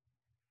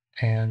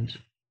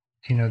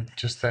you know,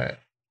 just that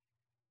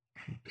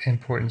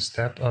important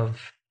step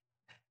of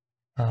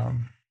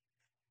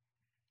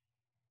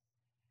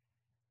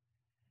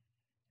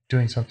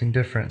doing something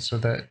different, so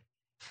that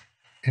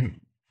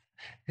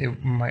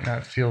it might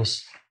not feel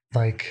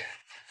like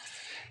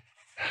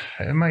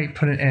it might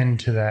put an end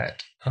to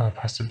that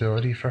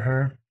possibility for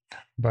her.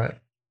 But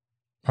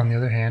on the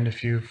other hand,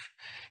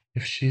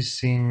 if she's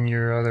seen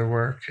your other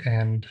work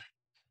and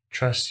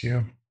trusts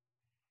you,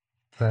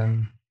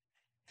 then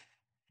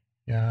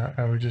yeah,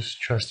 I would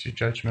just trust your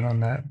judgment on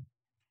that.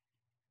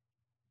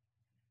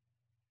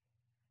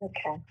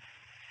 Okay.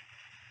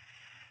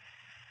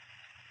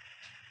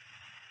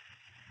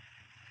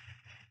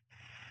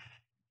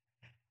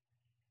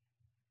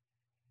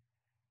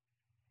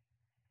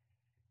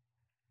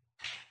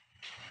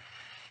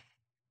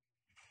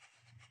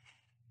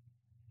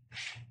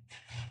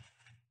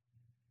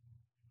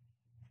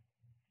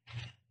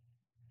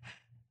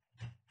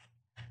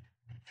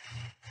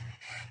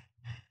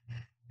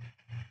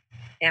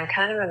 Yeah, I'm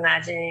kind of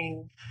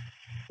imagining,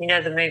 you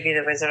know, the movie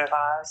The Wizard of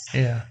Oz?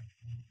 Yeah.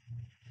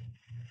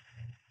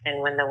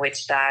 And when the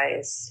witch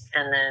dies,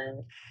 and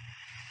then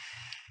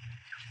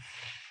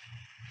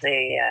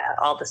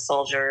all the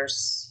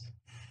soldiers,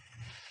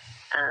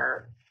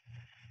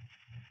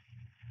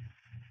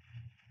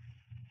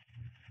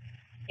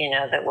 you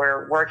know, that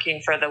were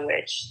working for the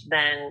witch,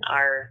 then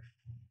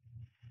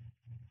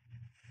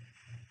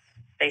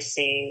they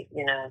see,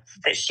 you know,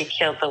 that she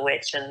killed the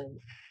witch, and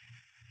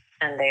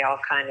they all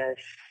kind of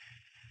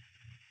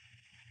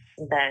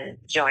then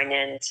join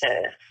in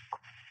to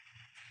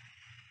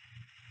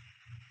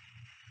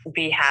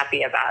be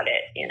happy about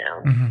it, you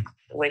know.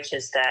 The witch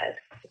is dead.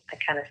 I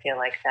kind of feel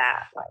like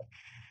that,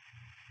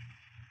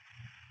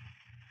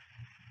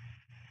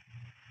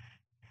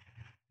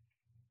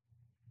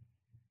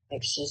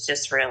 like she's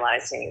just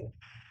realizing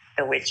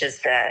the witch is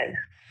dead.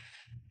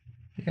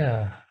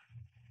 Yeah.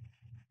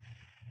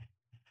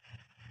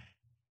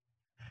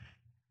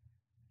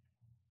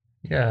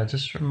 Yeah,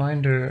 just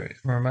reminder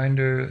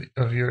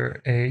of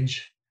your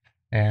age,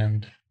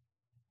 and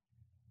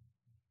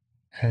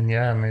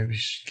yeah, maybe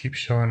keep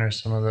showing her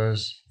some of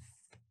those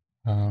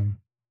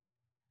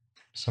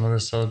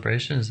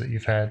celebrations that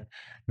you've had and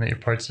that your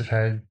parts have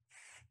had,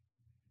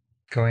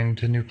 going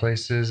to new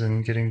places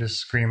and getting to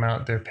scream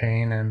out their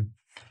pain and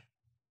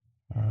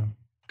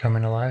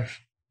coming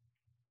alive.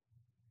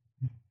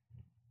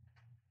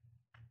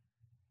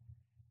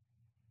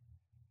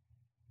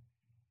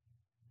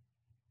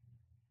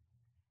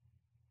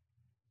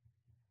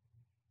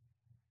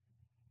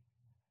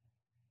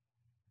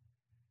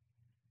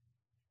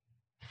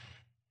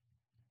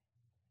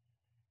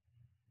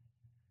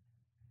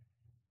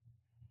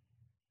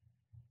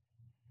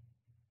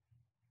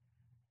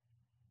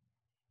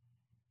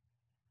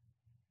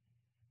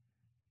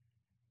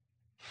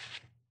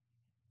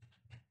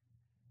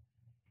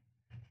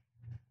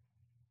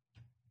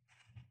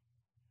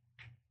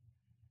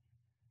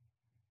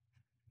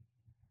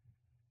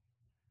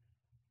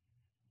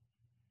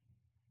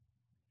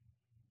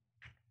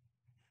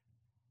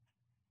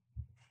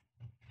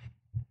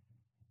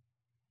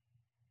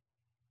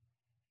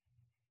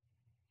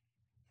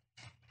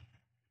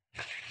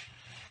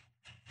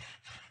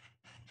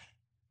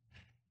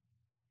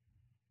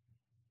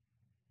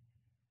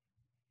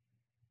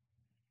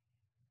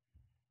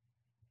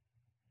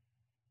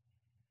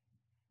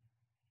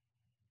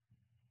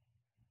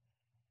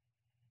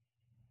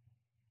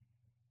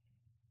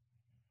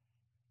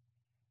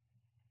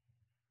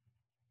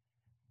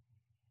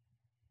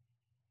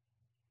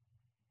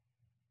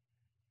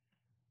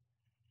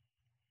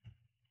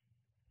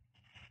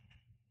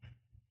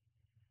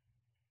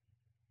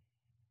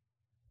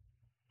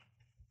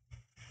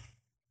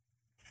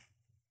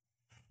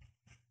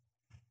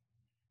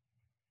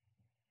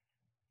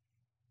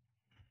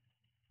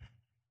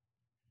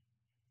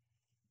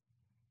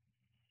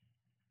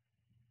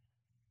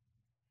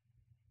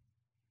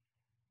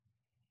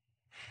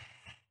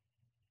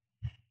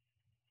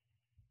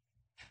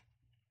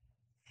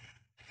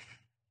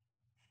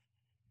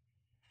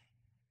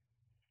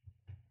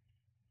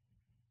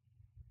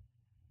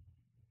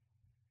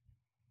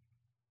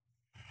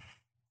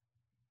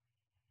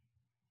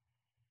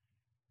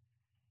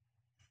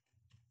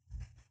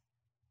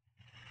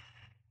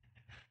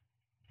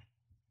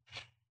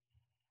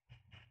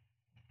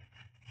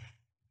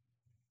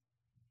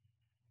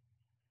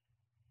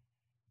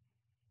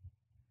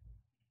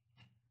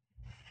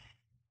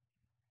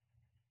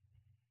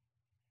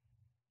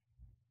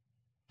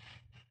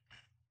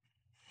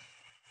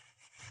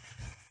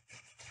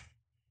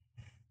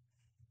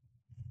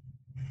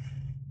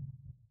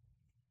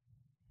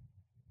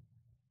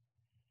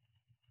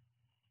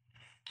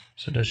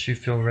 So does she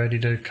feel ready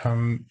to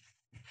come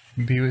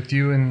be with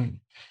you and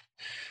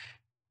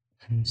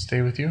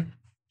stay with you?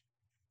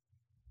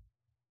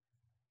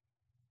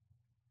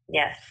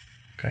 Yes.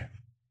 Okay.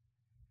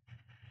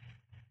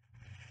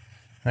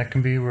 That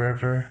can be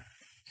wherever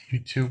you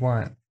two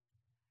want.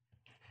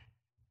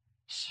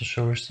 So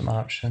show her some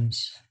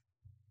options,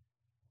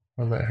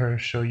 or let her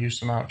show you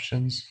some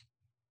options.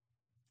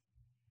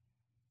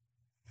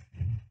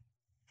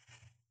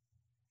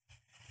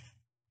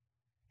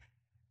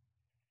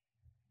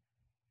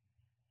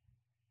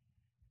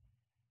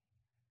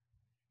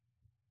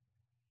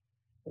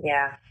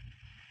 Yeah.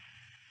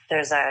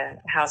 There's a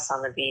house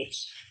on the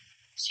beach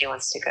she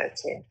wants to go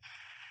to.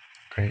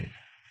 Great.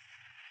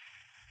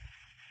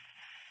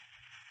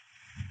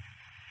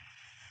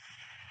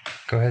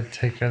 Go ahead,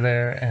 take her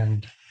there,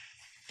 and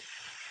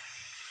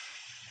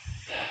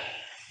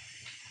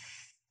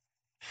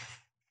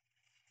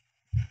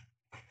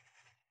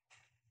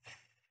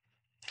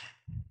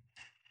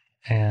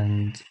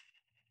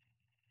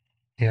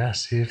yeah,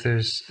 see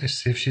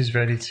if she's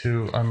ready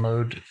to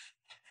unload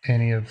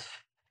any of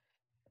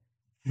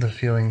the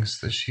feelings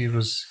that she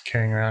was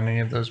carrying around,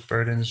 any of those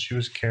burdens she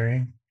was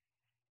carrying,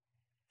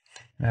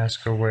 and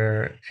ask her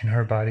where in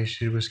her body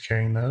she was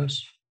carrying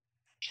those.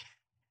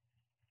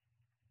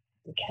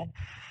 Okay.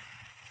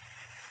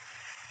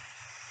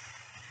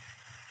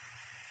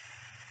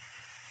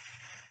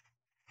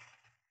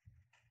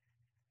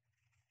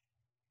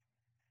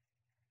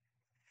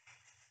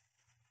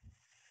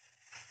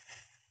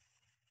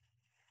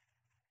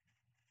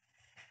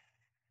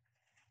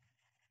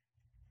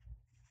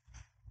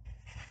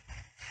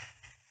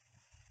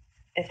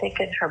 I think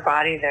in her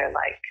body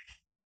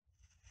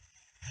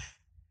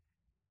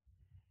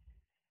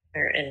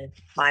or in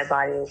my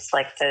body, it's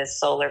like the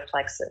solar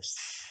plexus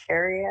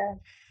area.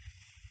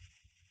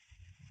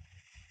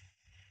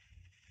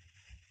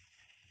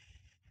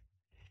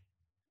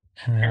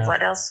 And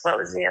what else? What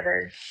was the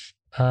other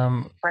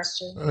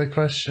question? The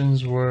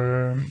questions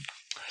were,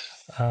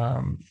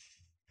 yeah,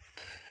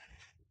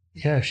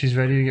 if she's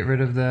ready to get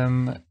rid of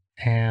them,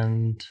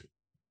 and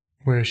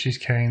where she's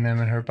carrying them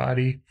in her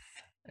body,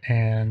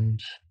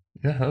 and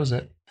yeah, that was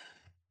it.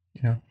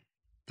 You know,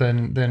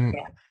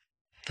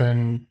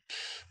 then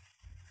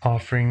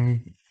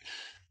offering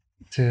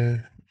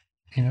to,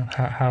 you know,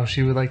 how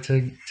she would like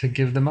to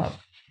give them up.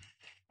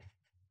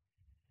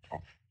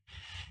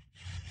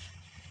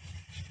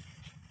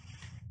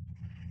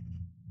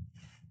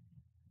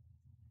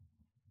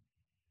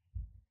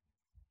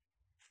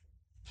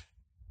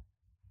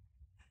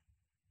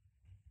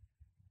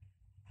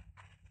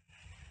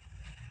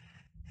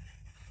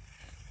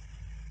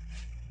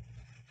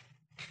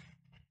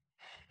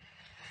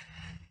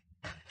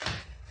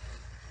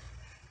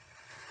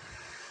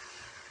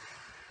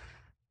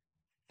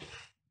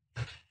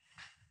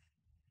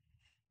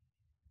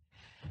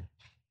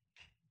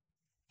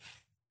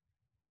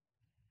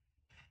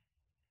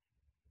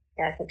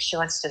 Yeah, I think she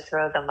wants to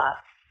throw them up.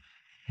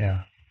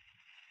 Yeah.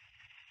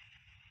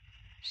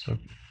 So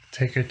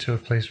take her to a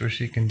place where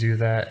she can do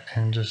that,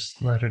 and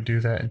just let her do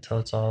that until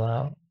it's all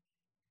out.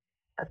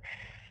 Okay.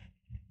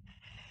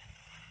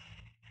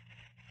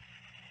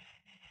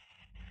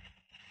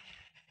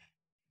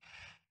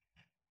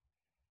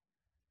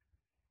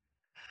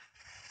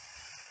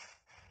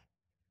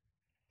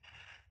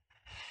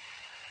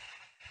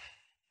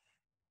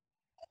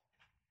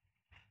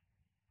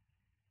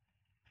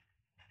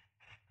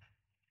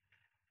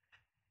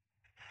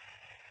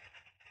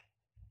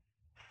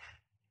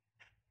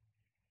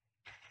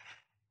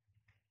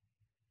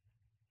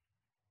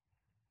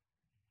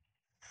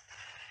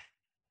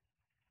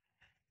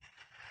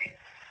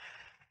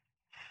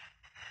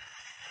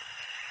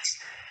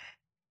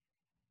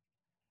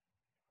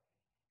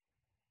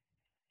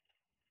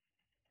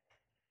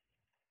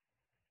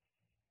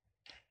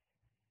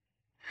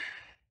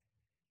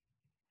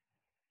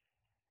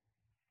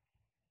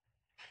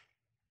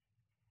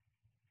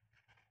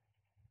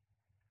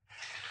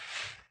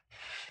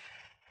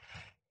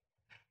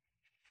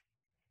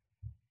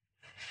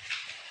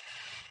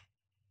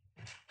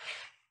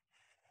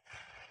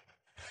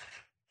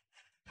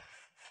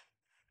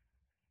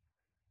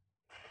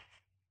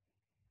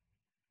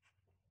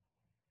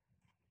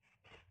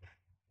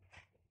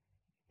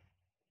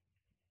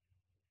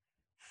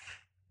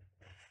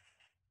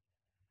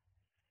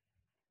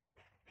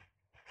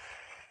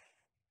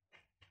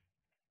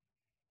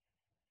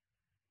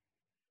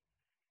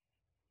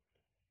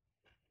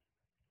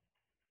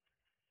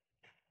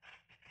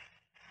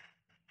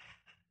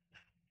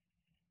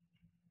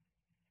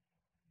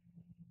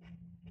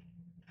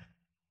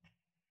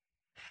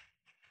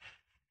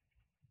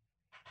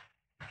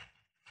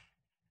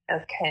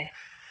 Okay.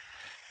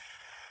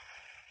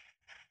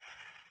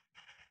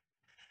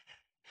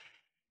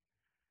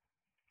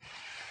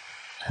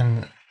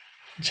 And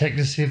check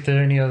to see if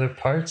there are any other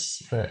parts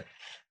that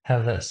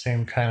have that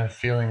same kind of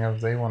feeling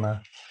of you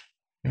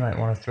might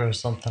want to throw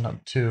something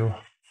up too.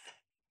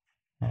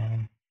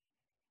 Can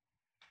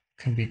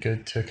be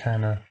good to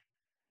kind of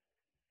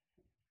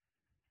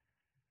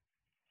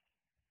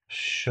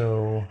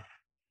show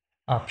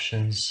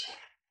options.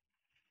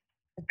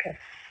 Okay.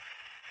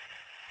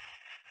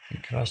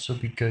 It could also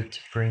be good to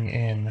bring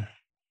in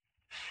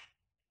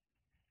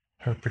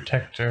her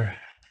protector,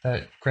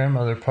 that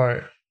grandmother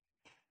part.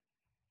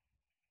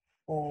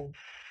 Mm.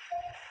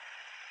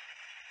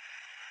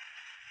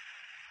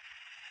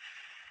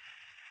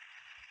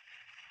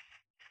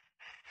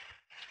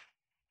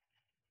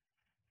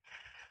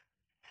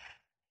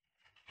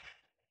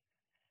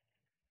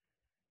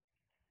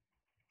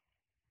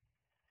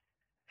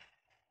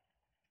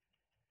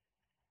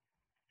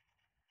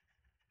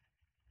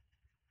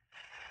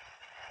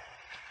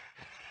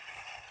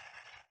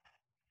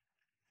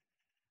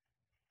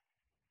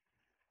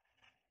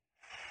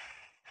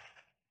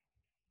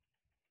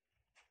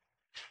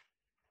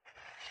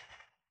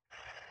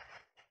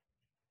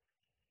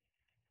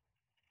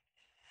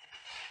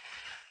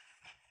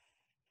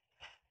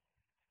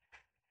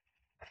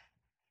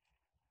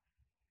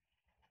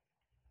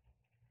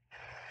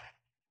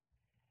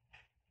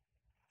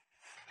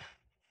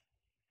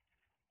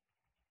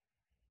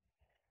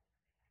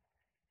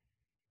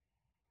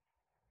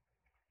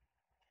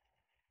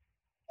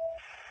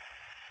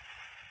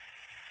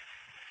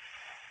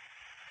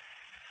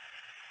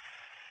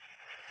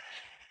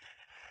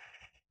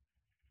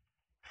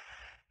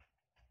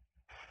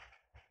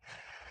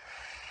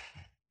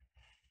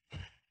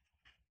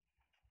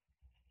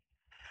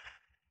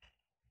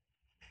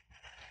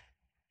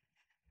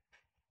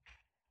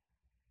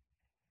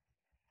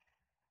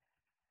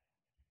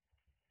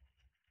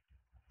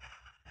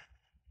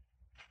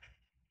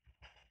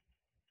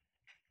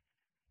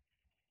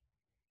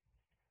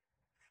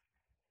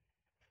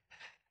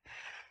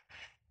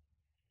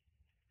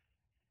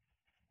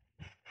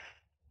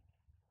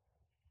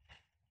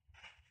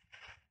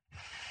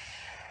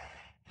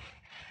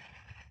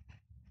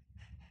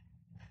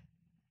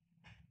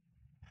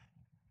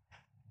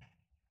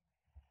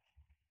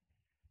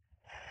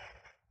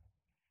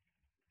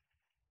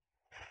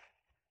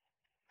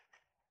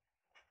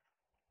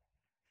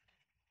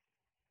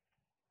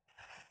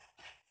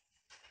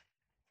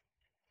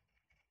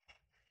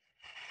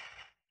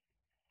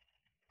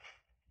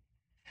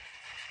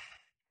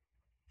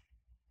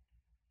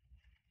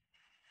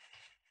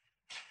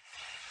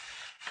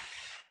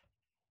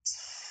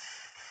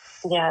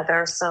 Yeah,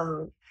 there's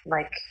some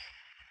like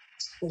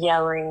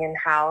yelling and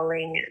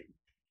howling and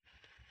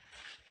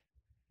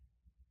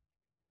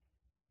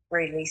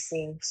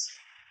releasing.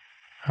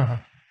 Huh.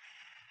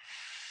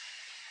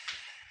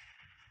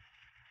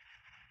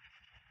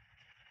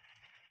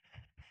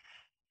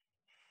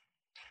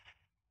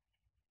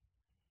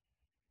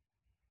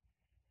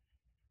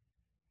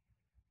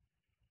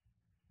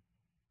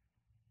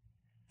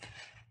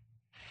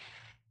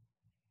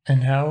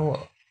 And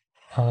how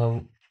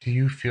do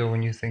you feel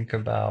when you think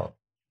about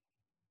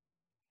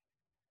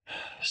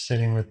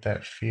sitting with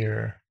that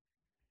fear,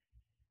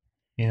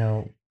 you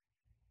know,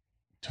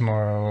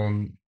 tomorrow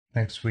and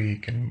next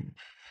week, and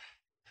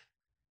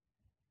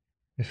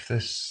if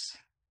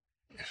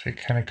it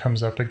kind of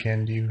comes up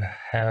again, do you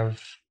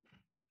have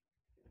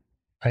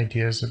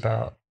ideas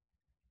about,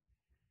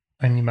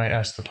 and you might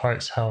ask the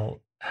parts how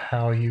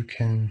you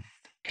can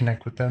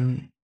connect with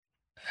them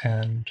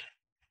and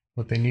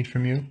what they need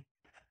from you?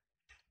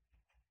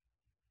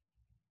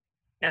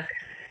 Okay.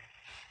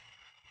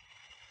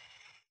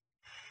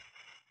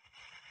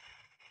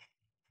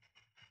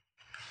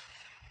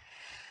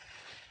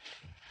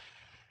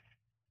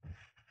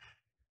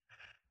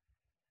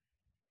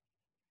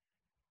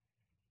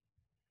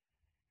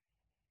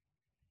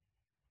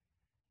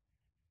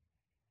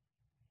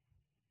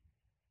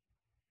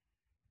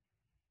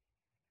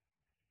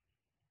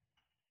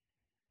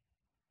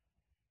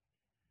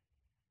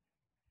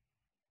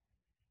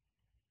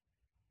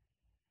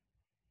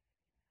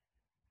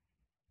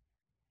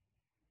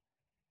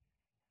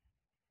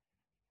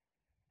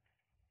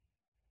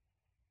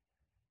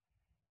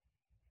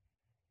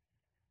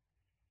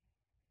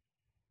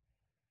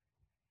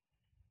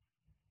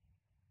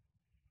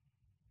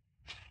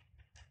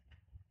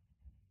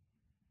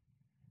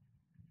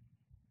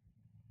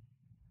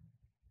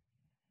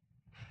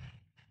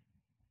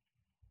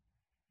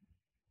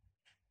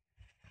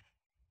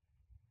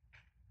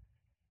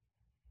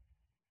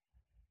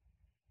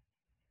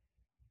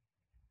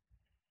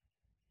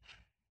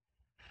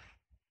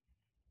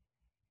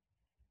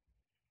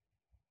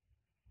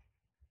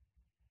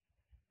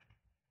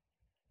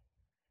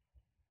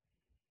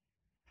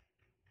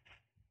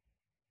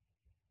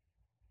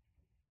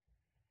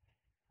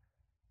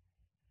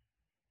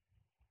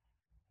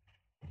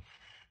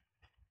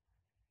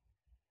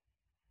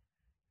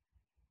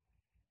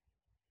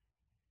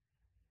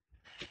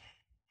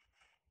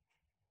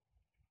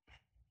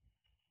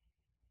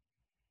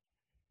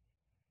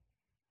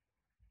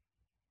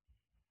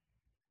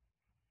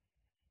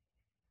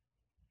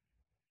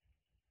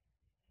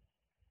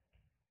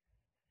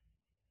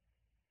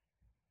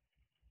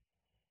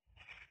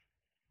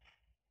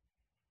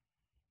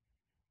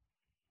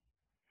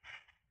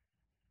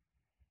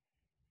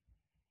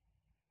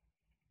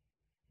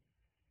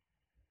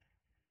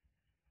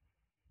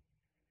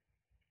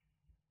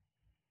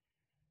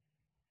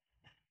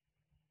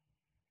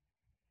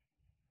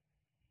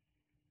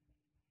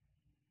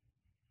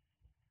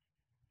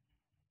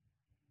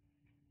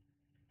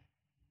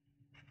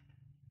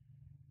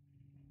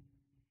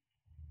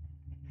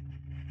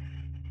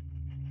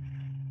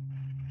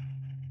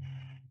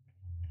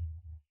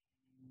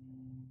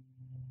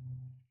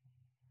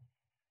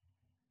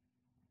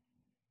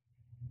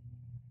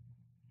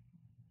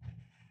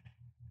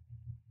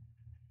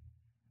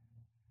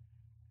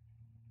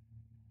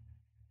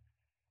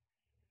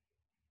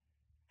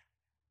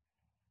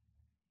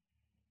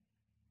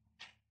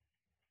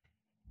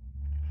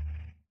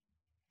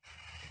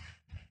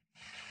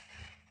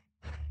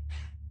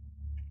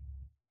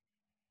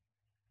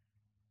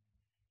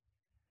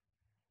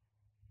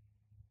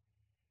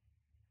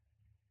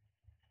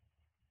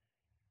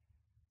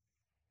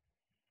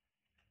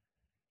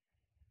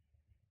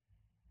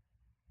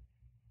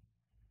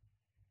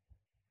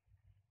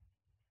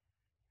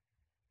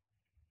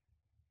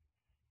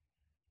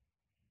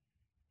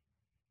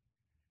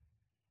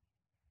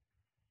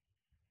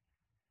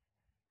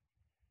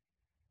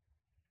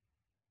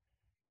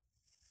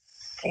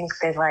 think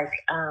they like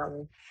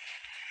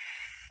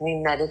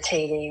me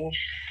meditating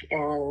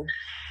and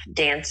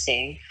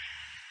dancing.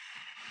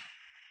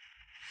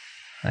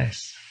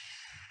 Nice.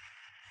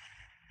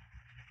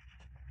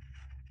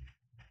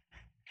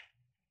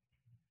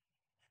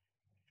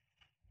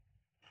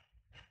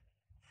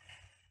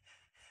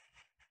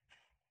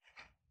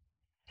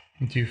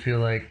 Do you feel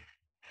like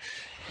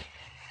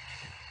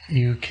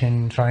you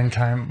can find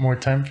more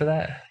time for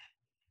that?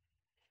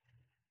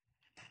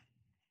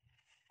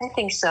 I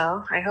think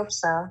so. I hope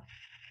so.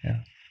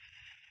 Yeah.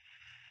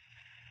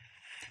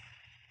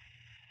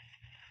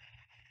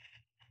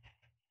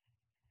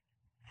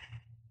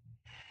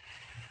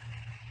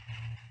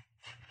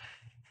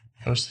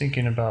 I was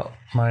thinking about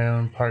my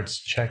own parts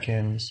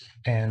check-ins,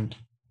 and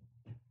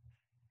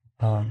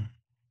I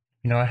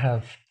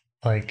have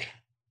like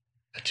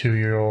a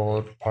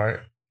 2-year-old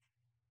part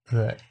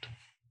that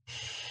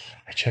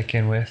I check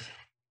in with,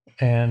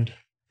 and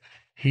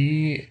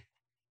he's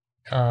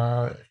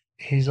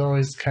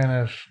always kind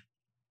of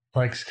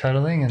likes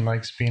cuddling and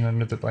likes being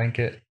under the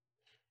blanket.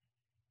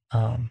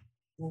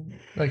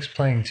 Likes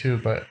playing too,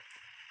 but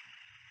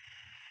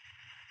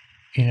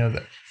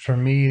that for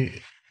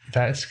me,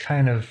 that's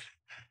kind of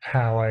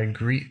how I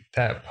greet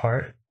that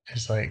part,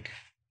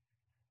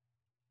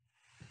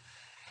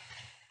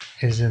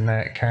 is in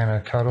that kind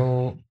of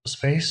cuddle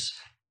space.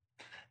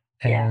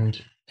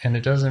 And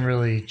it doesn't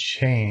really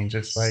change.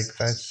 It's like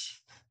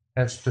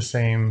that's the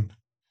same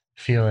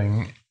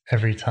feeling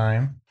every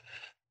time.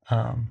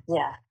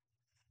 Yeah.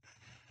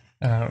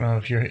 And I don't know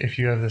if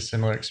you have this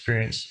similar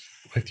experience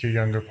with your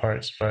younger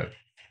parts, but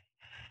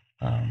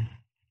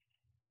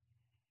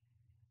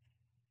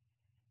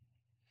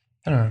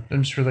I don't know.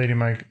 I'm just relating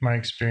my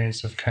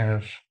experience of kind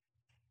of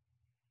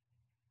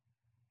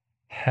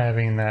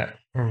having that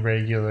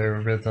regular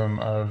rhythm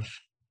of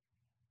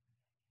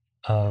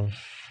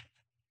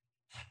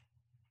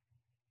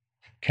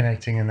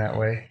connecting in that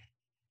way.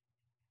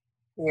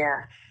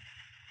 Yeah.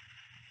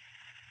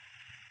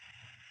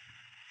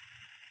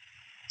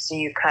 So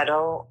you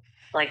cuddle,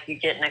 like you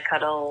get in a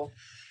cuddle.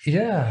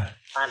 Yeah.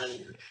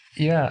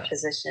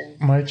 Position.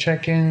 My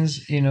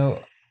check-ins,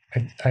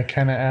 I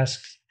kind of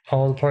ask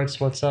all the parts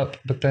what's up,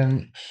 but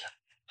then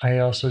I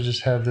also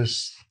just have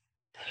this,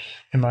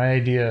 and my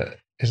idea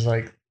is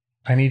like,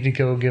 I need to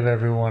go give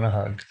everyone a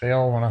hug. They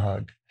all want a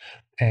hug.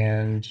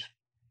 And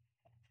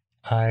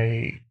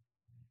I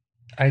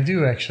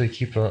do actually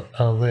keep a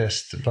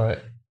list,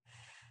 but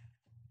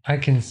I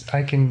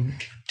can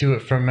do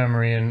it from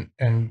memory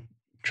and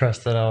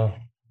trust that I'll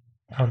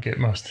get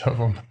most of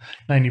them,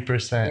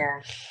 90%.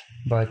 Yeah.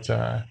 But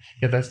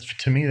that's,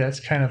 to me, that's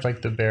kind of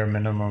like the bare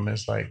minimum,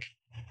 is like,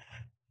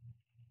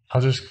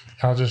 I'll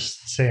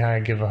just say hi,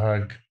 give a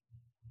hug,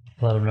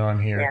 let them know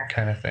I'm here,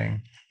 kind of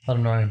thing. Let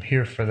them know I'm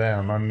here for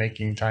them. I'm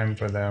making time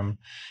for them,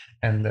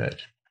 and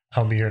that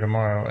I'll be here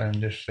tomorrow.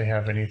 And if they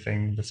have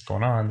anything that's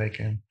going on, they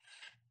can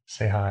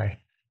say hi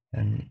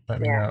and let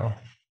me know.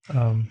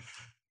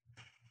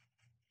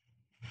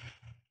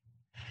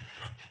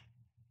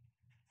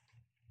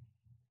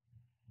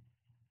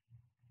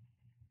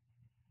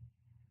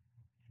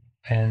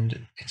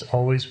 And it's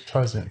always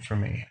pleasant for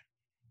me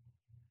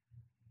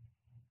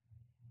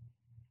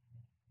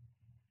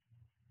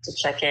to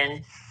check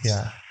in.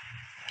 Yeah.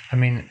 I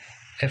mean,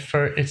 at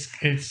first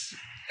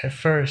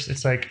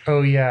it's like,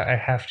 oh yeah, I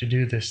have to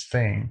do this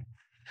thing.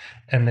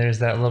 And there's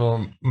that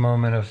little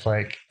moment of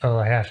like, oh,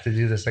 I have to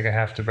do this. Like, I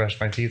have to brush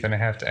my teeth and I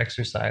have to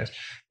exercise.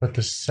 But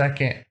the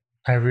second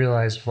I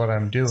realize what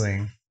I'm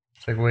doing,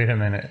 it's like, wait a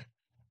minute,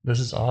 this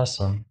is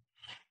awesome.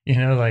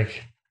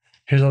 Like,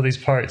 here's all these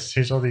parts,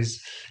 here's all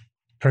these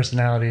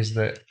personalities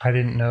that I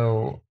didn't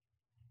know,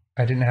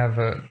 I didn't have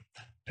a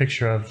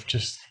picture of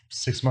just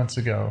 6 months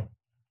ago,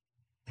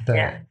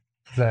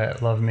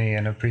 that love me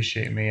and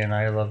appreciate me, and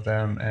I love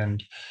them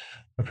and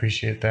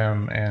appreciate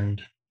them,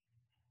 and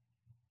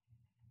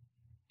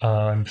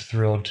I'm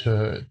thrilled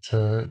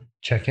to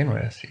check in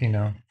with,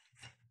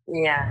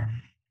 Yeah.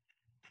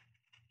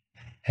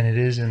 And it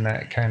is in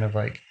that kind of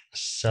like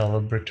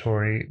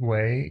celebratory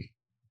way.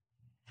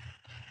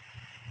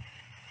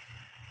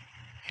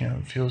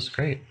 It feels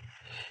great.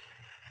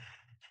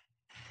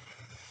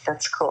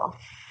 That's cool.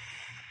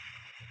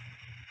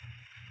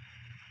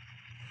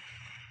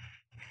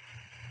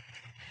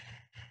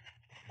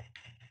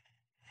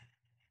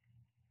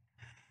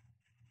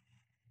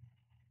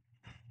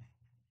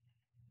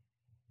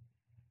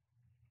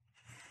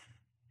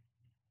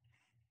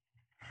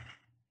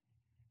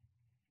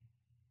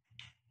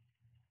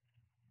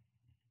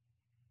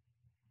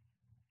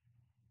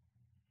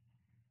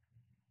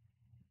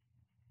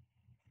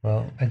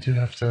 Well, I do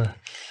have to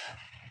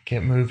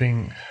get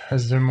moving.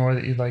 Is there more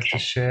that you'd like to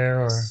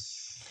share, or?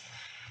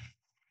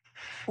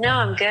 No,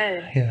 I'm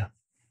good. Yeah.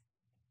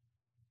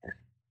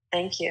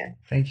 Thank you.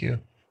 Thank you.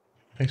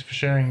 Thanks for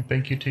sharing.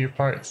 Thank you to your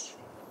parts.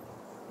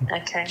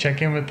 Okay.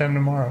 Check in with them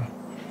tomorrow.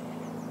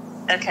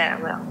 Okay, I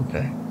will.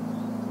 Okay.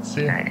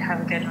 See you. All right, have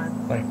a good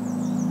one. Bye.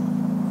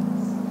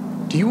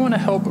 Do you want to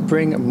help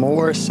bring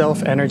more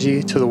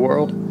self-energy to the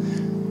world?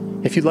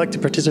 If you'd like to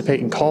participate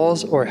in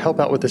calls or help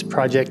out with this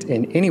project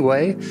in any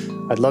way,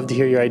 I'd love to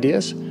hear your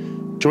ideas.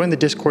 Join the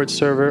Discord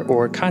server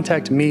or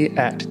contact me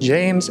at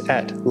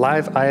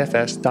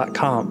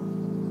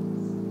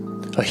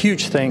james@liveifs.com. A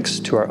huge thanks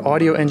to our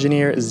audio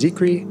engineer,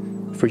 Zikri,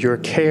 for your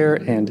care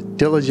and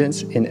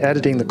diligence in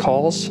editing the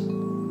calls.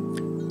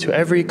 To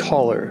every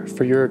caller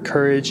for your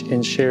courage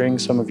in sharing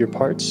some of your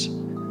parts.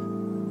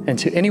 And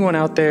to anyone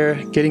out there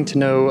getting to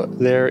know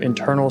their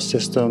internal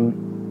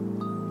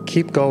system,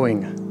 keep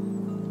going.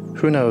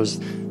 Who knows,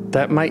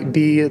 that might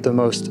be the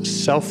most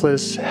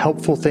selfless,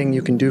 helpful thing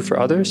you can do for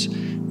others,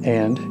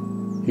 and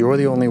you're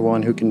the only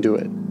one who can do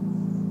it.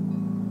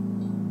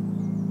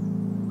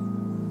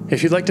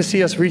 If you'd like to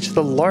see us reach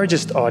the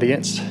largest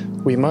audience,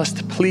 we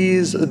must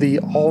please the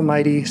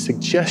almighty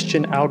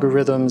suggestion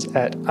algorithms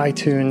at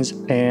iTunes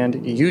and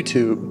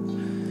YouTube,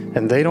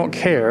 and they don't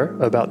care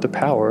about the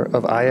power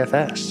of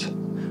IFS.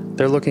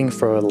 They're looking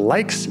for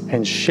likes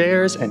and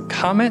shares and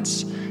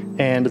comments,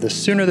 and the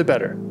sooner the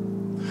better.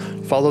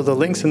 Follow the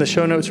links in the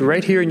show notes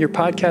right here in your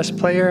podcast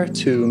player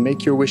to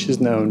make your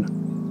wishes known.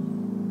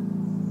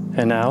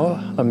 And now,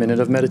 a minute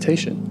of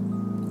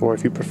meditation. Or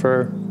if you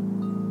prefer,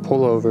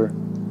 pull over.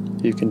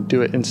 You can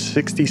do it in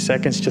 60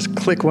 seconds. Just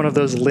click one of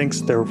those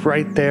links. They're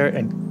right there,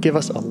 and give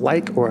us a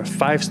like or a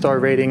 5-star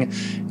rating.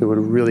 It would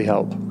really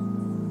help.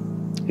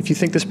 If you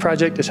think this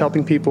project is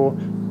helping people,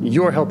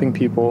 you're helping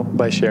people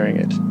by sharing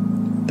it.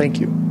 Thank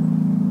you.